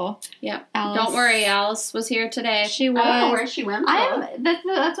 So, yeah. Don't worry, Alice was here today. She was. I don't know where she went.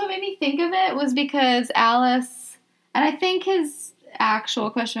 That's what made me think of it, was because Alice, and I think his actual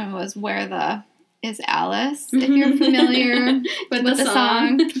question was, where is Alice? If you're familiar with the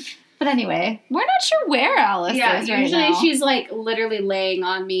song. But anyway, we're not sure where Alice is right now. Usually she's like literally laying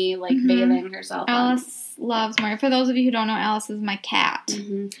on me, like bathing herself. Alice loves Mario. For those of you who don't know, Alice is my cat.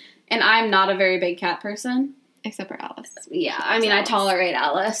 Mm-hmm. And I'm not a very big cat person. Except for Alice. Yeah, I mean, I tolerate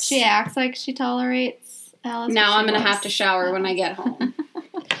Alice. She acts like she tolerates Alice. Now I'm going to have to shower when I get home.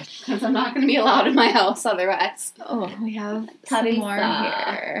 Because I'm not going to be allowed in my house otherwise. Oh, we have some more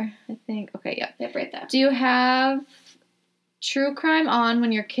here. I think. Okay, Yep, right there. Do you have true crime on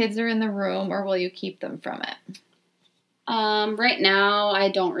when your kids are in the room, or will you keep them from it? Right now,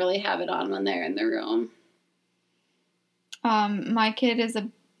 I don't really have it on when they're in the room. My kid is a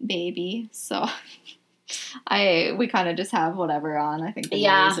baby, so we kind of just have whatever on. I think the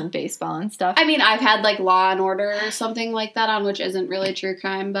news and baseball and stuff. I mean, I've had like Law and Order or something like that on, which isn't really true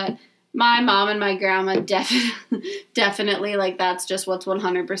crime, but my mom and my grandma definitely like that's just what's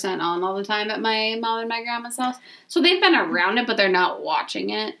 100% on all the time at my mom and my grandma's house. So they've been around it, but they're not watching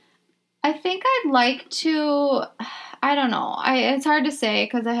it. I think I'd like to. I don't know. It's hard to say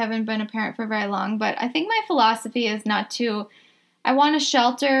because I haven't been a parent for very long. But I think my philosophy is not to. I want to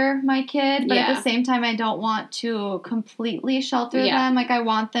shelter my kid, but at the same time, I don't want to completely shelter them. Like, I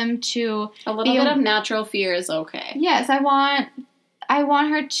want them to a little bit of natural fear is okay. Yes, I want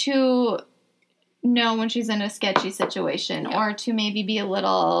her to know when she's in a sketchy situation, or to maybe be a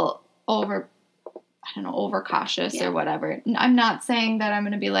little overcautious or whatever. I'm not saying that I'm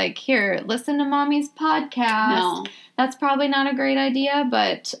going to be like, here, listen to mommy's podcast. No. That's probably not a great idea,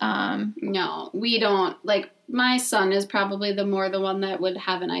 but no, we don't. Like, my son is probably the one that would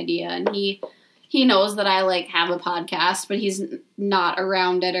have an idea, and he knows that I like have a podcast, but he's not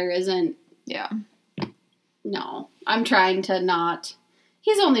around it or isn't. Yeah. No, I'm trying to not.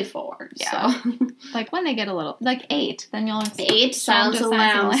 He's only 4, so. Like, when they get a little, like 8, then you'll have 8 Silence of the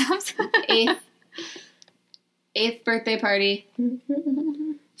Lambs. 8th birthday party.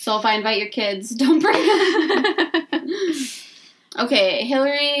 So if I invite your kids, don't bring them. Okay,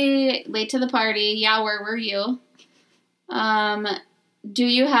 Hillary, late to the party. Yeah, where were you? Do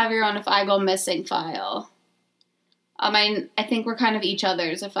you have your own If I Go Missing file? I think we're kind of each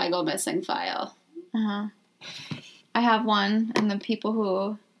other's If I Go Missing file. Uh-huh. I have one, and the people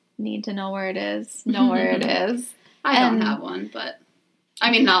who need to know where it is know where it is. I don't have one, but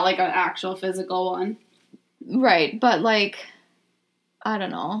I mean, not like an actual physical one. Right, but like, I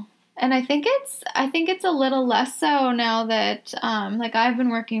don't know. And I think it's a little less so now that like I've been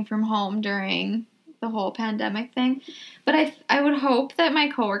working from home during the whole pandemic thing. But I would hope that my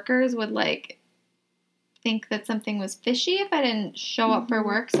coworkers would like think that something was fishy if I didn't show up for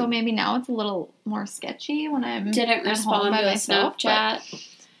work. So maybe now it's a little more sketchy when I'm didn't respond to a Snapchat.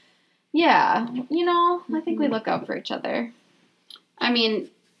 Yeah, I think we look out for each other. I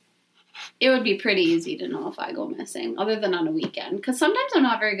mean, it would be pretty easy to know if I go missing, other than on a weekend. Because sometimes I'm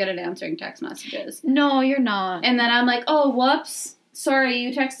not very good at answering text messages. No, you're not. And then I'm like, oh, whoops. Sorry,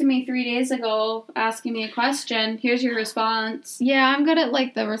 you texted me 3 days ago asking me a question. Here's your response. Yeah, I'm good at,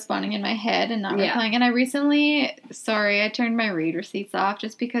 like, the responding in my head and not replying. And I turned my read receipts off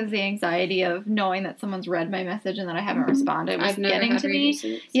just because the anxiety of knowing that someone's read my message and that I haven't responded was getting to me.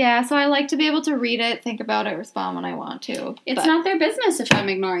 Receipts. Yeah, so I like to be able to read it, think about it, respond when I want to. It's not their business if I'm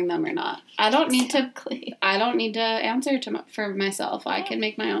ignoring them or not. I don't need to answer for myself. I can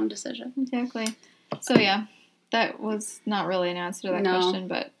make my own decision. Exactly. So, yeah. That was not really an answer to that question,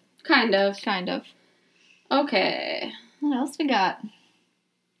 but... Kind of. Okay. What else we got?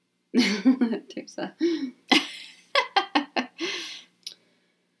 Teresa.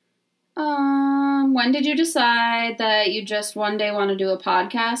 When did you decide that you just one day want to do a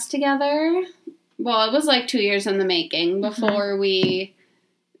podcast together? Well, it was like 2 years in the making before we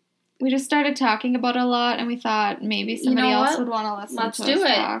just started talking about it a lot, and we thought maybe somebody else would want to listen to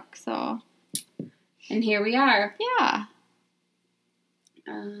us talk, so... And here we are. Yeah.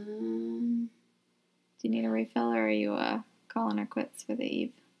 Do you need a refill, or are you calling her quits for the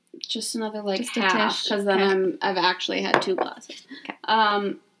eve? Just another half, because then I've actually had 2 glasses. Okay.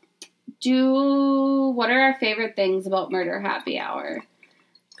 What are our favorite things about Murder Happy Hour?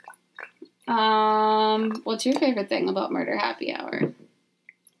 What's your favorite thing about Murder Happy Hour?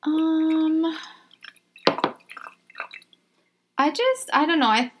 I don't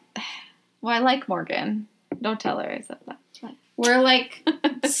know. I like Morgan. Don't tell her I said that. We're like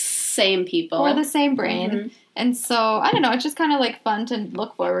same people. We're the same brain. Mm-hmm. And so, I don't know, it's just kind of like fun to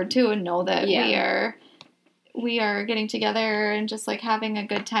look forward to and know that we are getting together and just like having a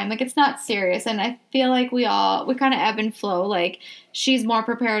good time. Like, it's not serious. And I feel like we kind of ebb and flow. Like, she's more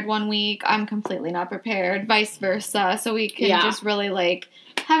prepared one week, I'm completely not prepared, vice versa. So we can just really like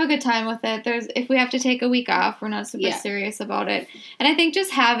have a good time with it. If we have to take a week off, we're not super serious about it. And I think just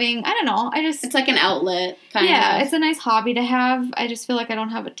having, I don't know, it's like an outlet kind of. Yeah, it's a nice hobby to have. I just feel like I don't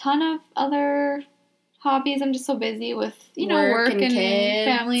have a ton of other hobbies. I'm just so busy with, work and kids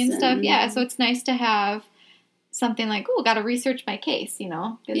family and stuff. Yeah, so it's nice to have something like, got to research my case,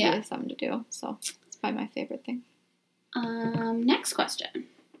 gives you something to do. So it's probably my favorite thing. Next question.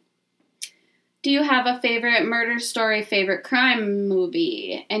 Do you have a favorite murder story, favorite crime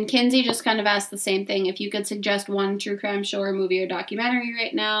movie? And Kinsey just kind of asked the same thing. If you could suggest one true crime show or movie or documentary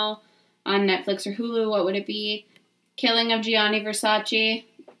right now on Netflix or Hulu, what would it be? Killing of Gianni Versace,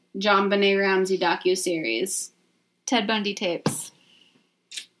 John Benet Ramsey docuseries. Ted Bundy tapes.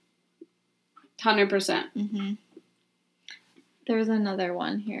 100%. Mm-hmm. There's another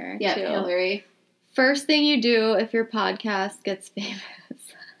one here, too. Hillary. First thing you do if your podcast gets famous.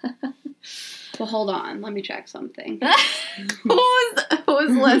 Well, hold on. Let me check something.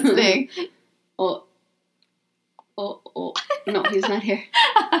 Who's listening? Oh. No, he's not here.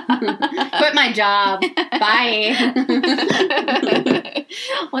 Quit my job. Bye.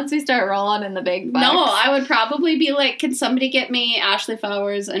 Once we start rolling in the big bucks. No, I would probably be like, can somebody get me Ashley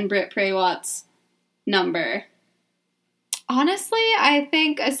Flowers and Britt Prewatt's number? Honestly, I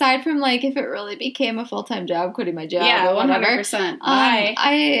think aside from like if it really became a full-time job, quitting my job Yeah, or whatever, 100%.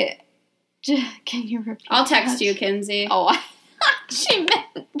 Bye. Can you repeat I'll text that? you, Kinsey. Oh, she meant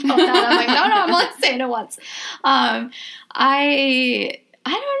that. I'm like, no, I'm only saying it once. I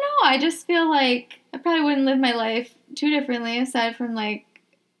don't know. I just feel like I probably wouldn't live my life too differently aside from like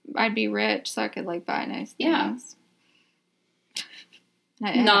I'd be rich so I could like buy nice things.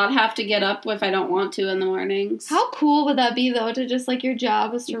 Yeah. Not have to get up if I don't want to in the mornings. How cool would that be though to just like your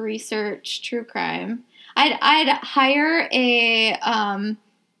job was to research true crime? I'd hire a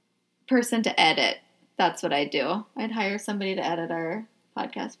person to edit. That's what I'd do. I'd hire somebody to edit our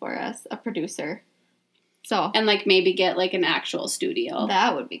podcast for us, a producer. So and like maybe get like an actual studio.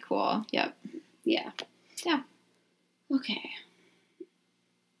 That would be cool. Yep. Yeah. Yeah. Okay.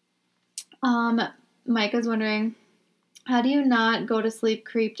 Micah's wondering, how do you not go to sleep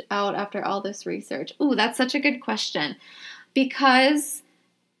creeped out after all this research? Ooh, that's such a good question. Because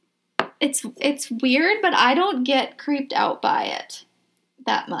it's weird, but I don't get creeped out by it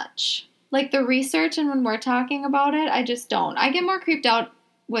that much. Like the research and when we're talking about it, I just don't. I get more creeped out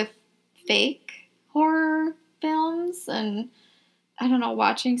with fake horror films and I don't know,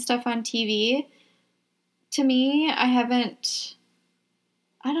 watching stuff on TV. To me, it hasn't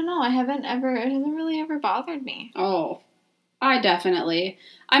really ever bothered me. Oh, I definitely.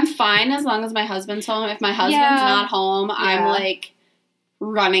 I'm fine as long as my husband's home. If my husband's not home, I'm like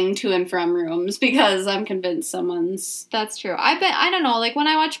running to and from rooms because I'm convinced someone's... That's true. I don't know, like when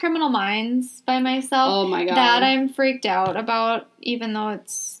I watch Criminal Minds by myself, oh my God, that I'm freaked out about, even though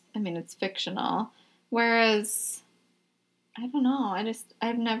it's fictional. Whereas, I don't know,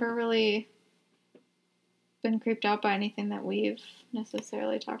 I've never really been creeped out by anything that we've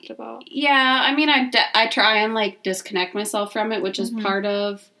necessarily talked about. Yeah, I mean, I try and like disconnect myself from it, which is part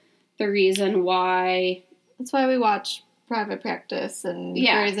of the reason why... That's why we watch Private Practice and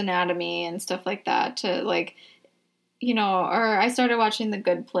Grey's Anatomy and stuff like that to like, you know, or I started watching The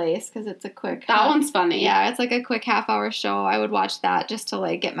Good Place because it's a quick... That one's funny. Yeah, it's like a quick half-hour show. I would watch that just to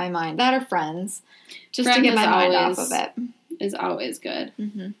like get my mind... That or Friends. Just Friends to get my mind off of it. Is always good.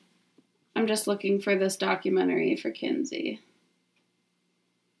 Mm-hmm. I'm just looking for this documentary for Kinsey.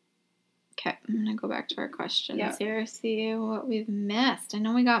 Okay, I'm going to go back to our questions here, see what we've missed. I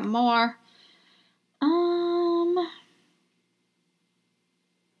know we got more.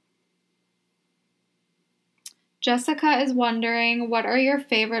 Jessica is wondering, what are your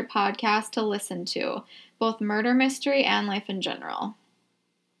favorite podcasts to listen to? Both murder mystery and life in general.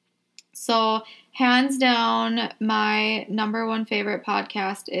 So, hands down, my number one favorite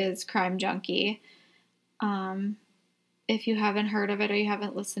podcast is Crime Junkie. If you haven't heard of it or you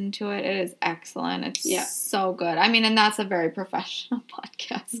haven't listened to it, it is excellent. It's so good. I mean, and that's a very professional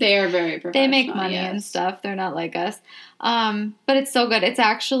podcast. They are very professional. They make money and stuff. They're not like us. But it's so good. It's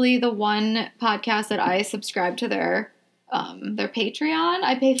actually the one podcast that I subscribe to their Patreon.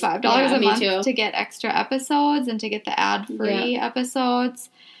 I pay $5 a month to get extra episodes and to get the ad-free episodes.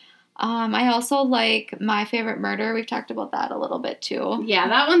 I also like My Favorite Murder. We've talked about that a little bit too. Yeah,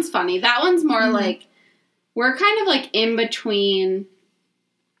 that one's funny. That one's more like, we're kind of like in between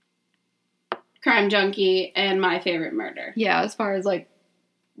Crime Junkie and My Favorite Murder. Yeah, as far as like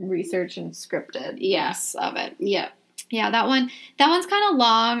research and scripted of it. Yeah. Yeah, that one's kind of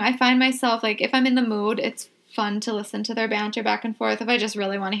long. I find myself like, if I'm in the mood, it's fun to listen to their banter back and forth. If I just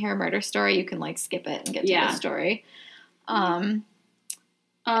really want to hear a murder story, you can like skip it and get to the story.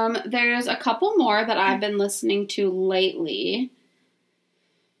 There's a couple more that I've been listening to lately.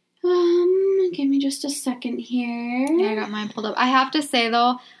 Give me just a second here. Yeah, I got mine pulled up. I have to say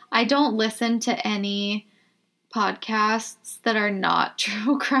though, I don't listen to any podcasts that are not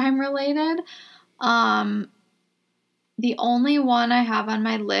true crime related. The only one I have on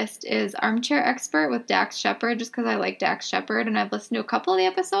my list is Armchair Expert with Dax Shepard, just because I like Dax Shepard, and I've listened to a couple of the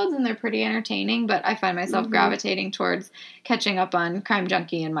episodes, and they're pretty entertaining, but I find myself gravitating towards catching up on Crime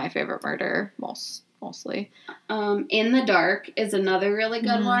Junkie and My Favorite Murder mostly. In the Dark is another really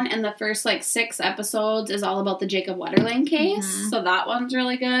good one, and the first, 6 episodes is all about the Jacob Wetterling case, so that one's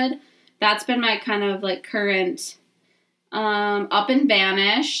really good. That's been my kind of, current, Up and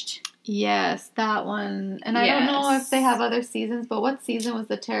Vanished. Yes, that one. And I don't know if they have other seasons, but what season was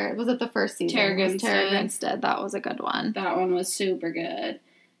was it the first season? Tara Grinstead. That was a good one. That one was super good.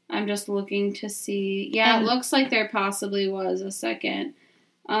 I'm just looking to see. Yeah, it looks like there possibly was a second.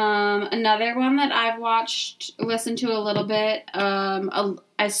 Another one that I've listened to a little bit.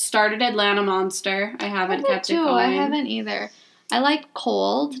 I started Atlanta Monster. I haven't kept it going. I haven't either. I like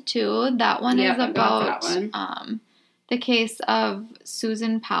Cold too. That one is about the case of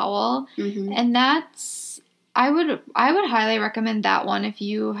Susan Powell, and that's I would highly recommend that one if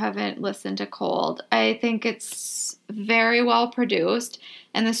you haven't listened to Cold. I think it's very well produced,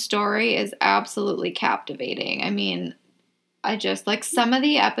 and the story is absolutely captivating. I mean, I just like some of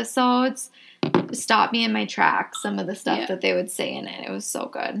the episodes stopped me in my tracks. Some of the stuff that they would say in it, it was so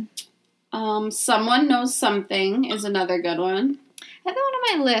good. Someone Knows Something is another good one. I have that one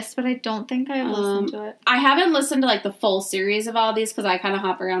on my list, but I don't think I've listened to it. I haven't listened to like the full series of all these because I kind of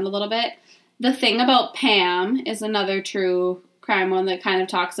hop around a little bit. The Thing About Pam is another true crime one that kind of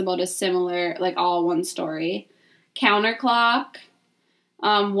talks about a similar, like all one story. Counterclock.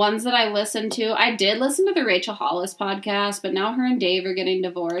 Ones that I listened to. I did listen to the Rachel Hollis podcast, but now her and Dave are getting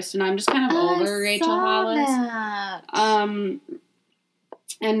divorced, and I'm just kind of over Rachel Hollis. That.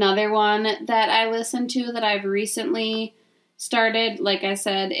 Another one that I listened to that I've recently started, like I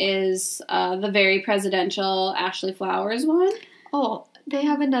said, is the Very Presidential Ashley Flowers one. Oh, they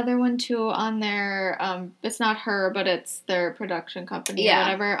have another one too on their, it's not her, but it's their production company or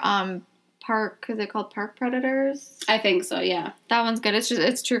whatever. Is it called Park Predators? I think so, yeah. That one's good.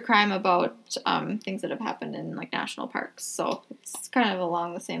 It's true crime about things that have happened in like national parks. So it's kind of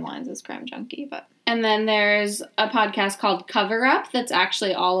along the same lines as Crime Junkie, but. And then there's a podcast called Cover Up that's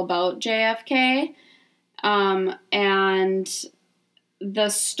actually all about JFK. And the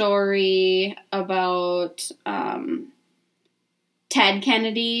story about Ted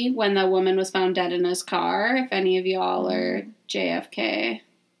Kennedy when the woman was found dead in his car, if any of y'all are JFK.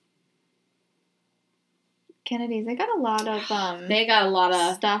 Kennedys, they got a lot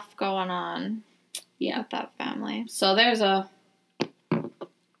of stuff going on with that family. So there's a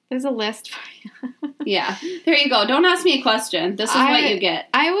list for you. Yeah. There you go. Don't ask me a question. This is what you get.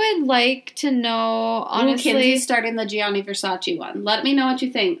 I would like to know, honestly. Kinsey's starting the Gianni Versace one. Let me know what you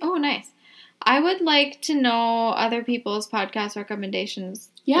think. Oh, nice. I would like to know other people's podcast recommendations.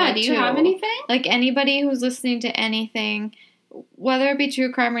 Yeah, do you have anything? Like anybody who's listening to anything, whether it be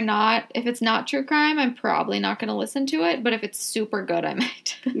true crime or not. If it's not true crime, I'm probably not going to listen to it. But if it's super good, I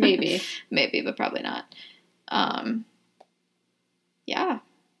might. Maybe. Maybe, but probably not. Yeah.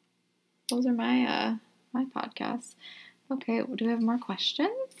 Those are my podcasts. Okay, do we have more questions?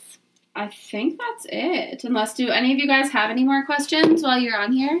 I think that's it. Unless, do any of you guys have any more questions while you're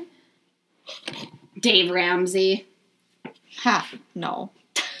on here? Dave Ramsey. No.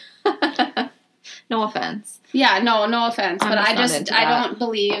 No offense. Yeah, no offense. But I don't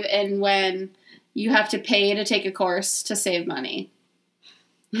believe in when you have to pay to take a course to save money.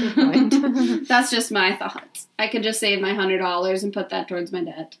 Good point. That's just my thoughts. I could just save my $100 and put that towards my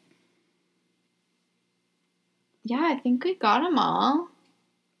debt. Yeah, I think we got them all.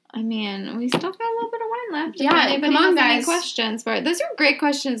 I mean, we still got a little bit of wine left. Yeah, come on, guys. Any questions? Those are great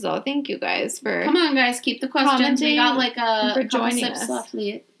questions, though. Thank you, guys, for come on, guys. Keep the questions. We got like a couple sips left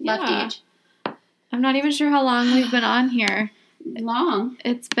each. I'm not even sure how long we've been on here. Long.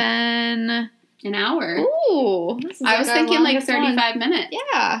 It's been an hour. Ooh, I was thinking like 35 minutes.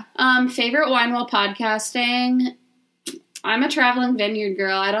 Yeah. Favorite wine while podcasting. I'm a Traveling Vineyard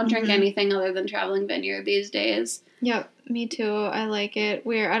girl. I don't drink anything other than Traveling Vineyard these days. Yep, me too. I like it.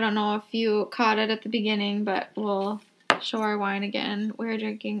 I don't know if you caught it at the beginning, but we'll show our wine again. We're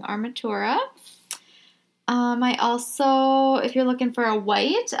drinking Armatura. I also, if you're looking for a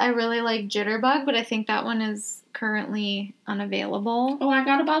white, I really like Jitterbug, but I think that one is currently unavailable. Oh, I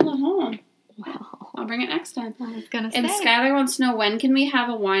got a bottle at home. Well, I'll bring it next time. I was going to say. And Skylar wants to know, when can we have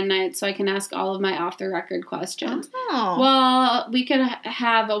a wine night so I can ask all of my off-the-record questions? Oh. Well, we could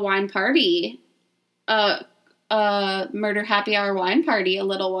have a wine party. Murder happy hour wine party, a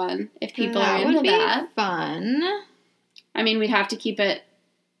little one, if people are into that. That would be fun. I mean, we'd have to keep it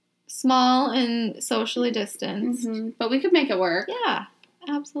small and socially distanced. But we could make it work. Yeah,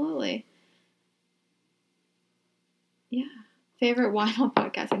 absolutely. Yeah. Favorite wine while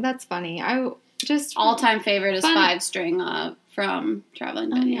podcasting. That's funny. All-time favorite is 5-string from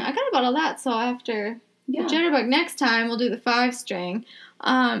Traveling Vineyard. Yeah, I got a bottle of that, so after the Jitterbug next time, we'll do the 5-string.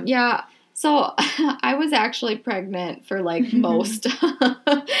 Yeah. So I was actually pregnant for like most of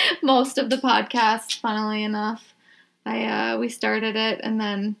the podcast, funnily enough. We started it and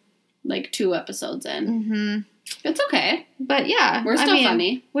then like 2 episodes in. It's okay. But yeah. We're still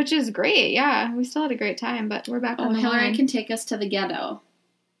funny. Which is great. Yeah. We still had a great time, but we're back on the Hillary line. can take us to the ghetto.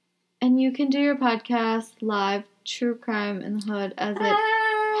 And you can do your podcast live, True Crime in the Hood, as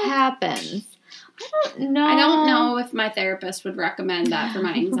it happens. I don't know. I don't know if my therapist would recommend that for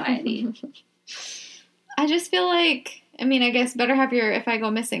my anxiety. I just feel like, I mean, I guess better have your if I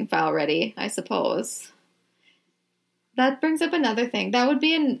go missing file ready, I suppose. That brings up another thing. That would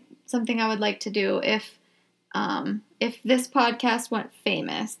be something I would like to do if this podcast went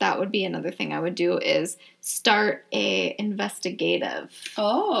famous. That would be another thing I would do is start a investigative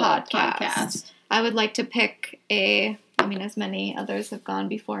podcast. I would like to pick as many others have gone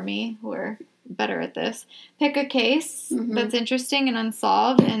before me who are better at this, pick a case that's interesting and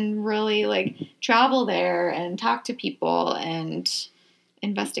unsolved and really like travel there and talk to people and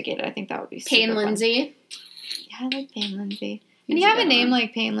investigate it. I think that would be super Payne Lindsay. Yeah, I like Payne Lindsay. When you have a name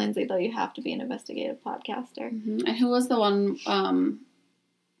like Payne Lindsay, though, you have to be an investigative podcaster. And who was the one,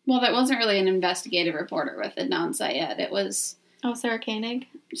 that wasn't really an investigative reporter with Adnan Syed. It was... Oh, Sarah Koenig?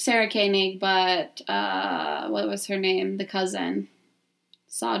 Sarah Koenig, but what was her name? The cousin.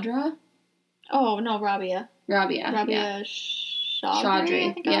 Sadra? Oh, no, Rabia. Rabia, Chaudhry,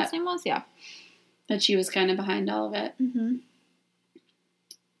 I think her last name was, yeah. That she was kind of behind all of it. Mm-hmm.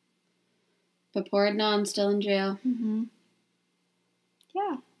 But poor Adnan still in jail. Mm-hmm.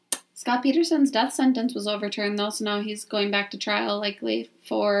 Yeah. Scott Peterson's death sentence was overturned, though, so now he's going back to trial, likely,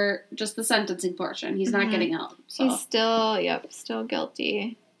 for just the sentencing portion. He's not getting out. So. He's still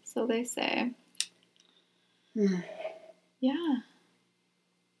guilty, so they say. Yeah.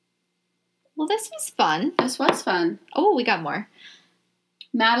 Well, this was fun. This was fun. Oh, we got more.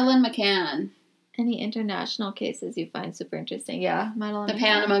 Madeline McCann. Any international cases you find super interesting? Yeah, Madeline The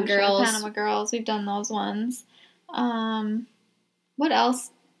McCann, Panama Girls. Sure. Panama Girls. We've done those ones. What else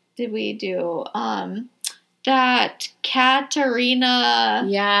did we do? That Katerina.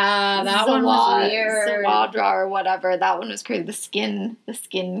 Yeah, that one was weird. Zawadra or whatever. That one was crazy. The skin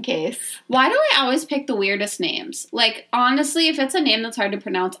case. Why do I always pick the weirdest names? Like, honestly, if it's a name that's hard to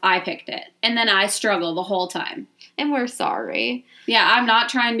pronounce, I picked it. And then I struggle the whole time. And we're sorry. Yeah, I'm not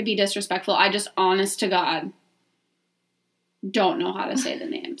trying to be disrespectful. I just, honest to God, don't know how to say the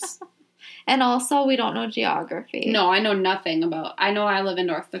names. And also, we don't know geography. No, I know nothing about... I know I live in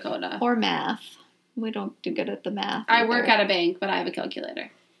North Dakota. Or math. We don't do good at the math. I work at a bank, but I have a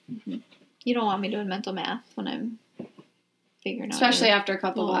calculator. Mm-hmm. You don't want me doing mental math when I'm figuring out... Especially after a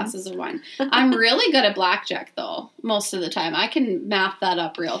couple glasses of wine. I'm really good at blackjack, though, most of the time. I can math that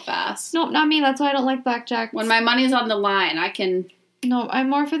up real fast. No, not me. That's why I don't like blackjack. When my money's on the line, I can... No, I'm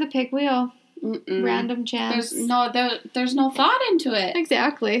more for the pig wheel. Random chance. There's no thought into it.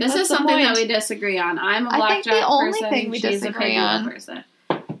 Exactly. This is something that we disagree on. I'm a blackjack person. I think the only thing we disagree on. Person.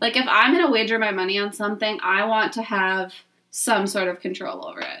 Like, if I'm going to wager my money on something, I want to have some sort of control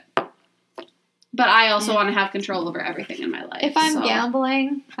over it. But I also want to have control over everything in my life. If I'm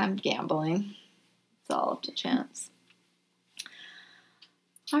gambling, I'm gambling. It's all up to chance.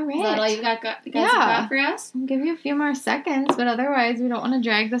 All right. Is that all you got for us? I'll give you a few more seconds, but otherwise we don't want to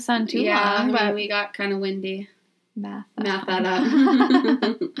drag this on too long. But we got kind of windy. Math that up.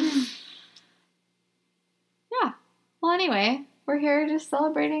 Yeah. Well, anyway, we're here just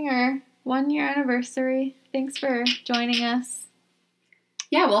celebrating our 1-year anniversary. Thanks for joining us.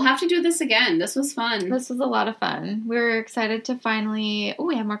 Yeah, we'll have to do this again. This was fun. This was a lot of fun. We're excited to finally... Oh,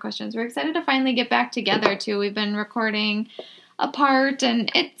 we have more questions. We're excited to finally get back together, too. We've been recording apart,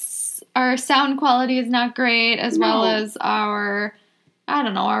 and our sound quality is not great, as well as our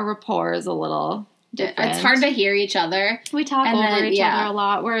rapport is a little different. It's hard to hear each other. We talk over each other a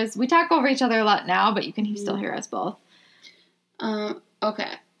lot, whereas we talk over each other a lot now, but you can still hear us both.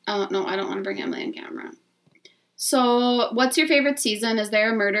 Okay. No, I don't want to bring Emily on camera. So, what's your favorite season? Is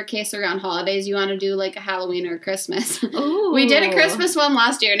there a murder case around holidays you want to do, like a Halloween or a Christmas? Ooh. We did a Christmas one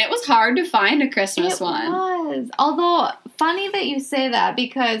last year, and it was hard to find a Christmas one. It was. Although, funny that you say that,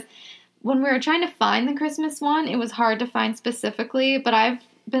 because when we were trying to find the Christmas one, it was hard to find specifically, but I've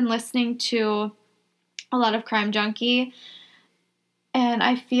been listening to a lot of Crime Junkie, and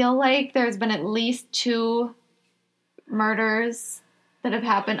I feel like there's been at least 2 murders that have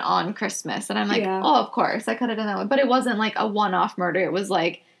happened on Christmas. And I'm like, oh, of course, I could have done that one. But it wasn't like a one-off murder. It was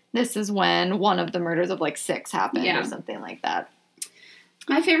like, this is when one of the murders of like 6 happened or something like that.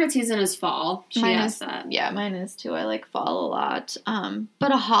 My favorite season is fall. Mine is too. I like fall a lot.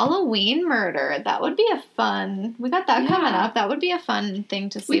 But a Halloween murder, that would be a fun... We got that coming up. That would be a fun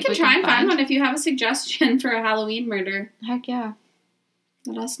thing to see. We can try and find one if you have a suggestion for a Halloween murder. Heck yeah.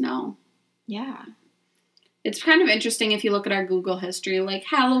 Let us know. Yeah. It's kind of interesting if you look at our Google history, like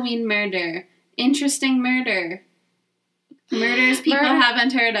Halloween murder, interesting murder, murders people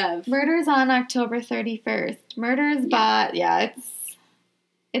haven't heard of. Murders on October 31st. Murders, but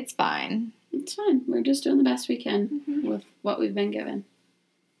it's fine. It's fine. We're just doing the best we can with what we've been given.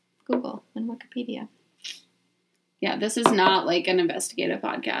 Google and Wikipedia. Yeah, this is not like an investigative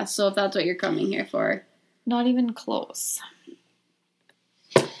podcast. So if that's what you're coming here for. Not even close.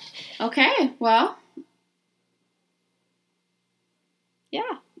 Okay, well. Yeah.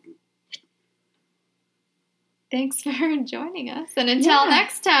 Thanks for joining us. And until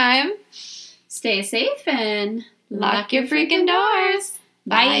next time, stay safe and lock your freaking doors.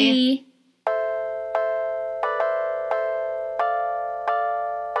 Bye.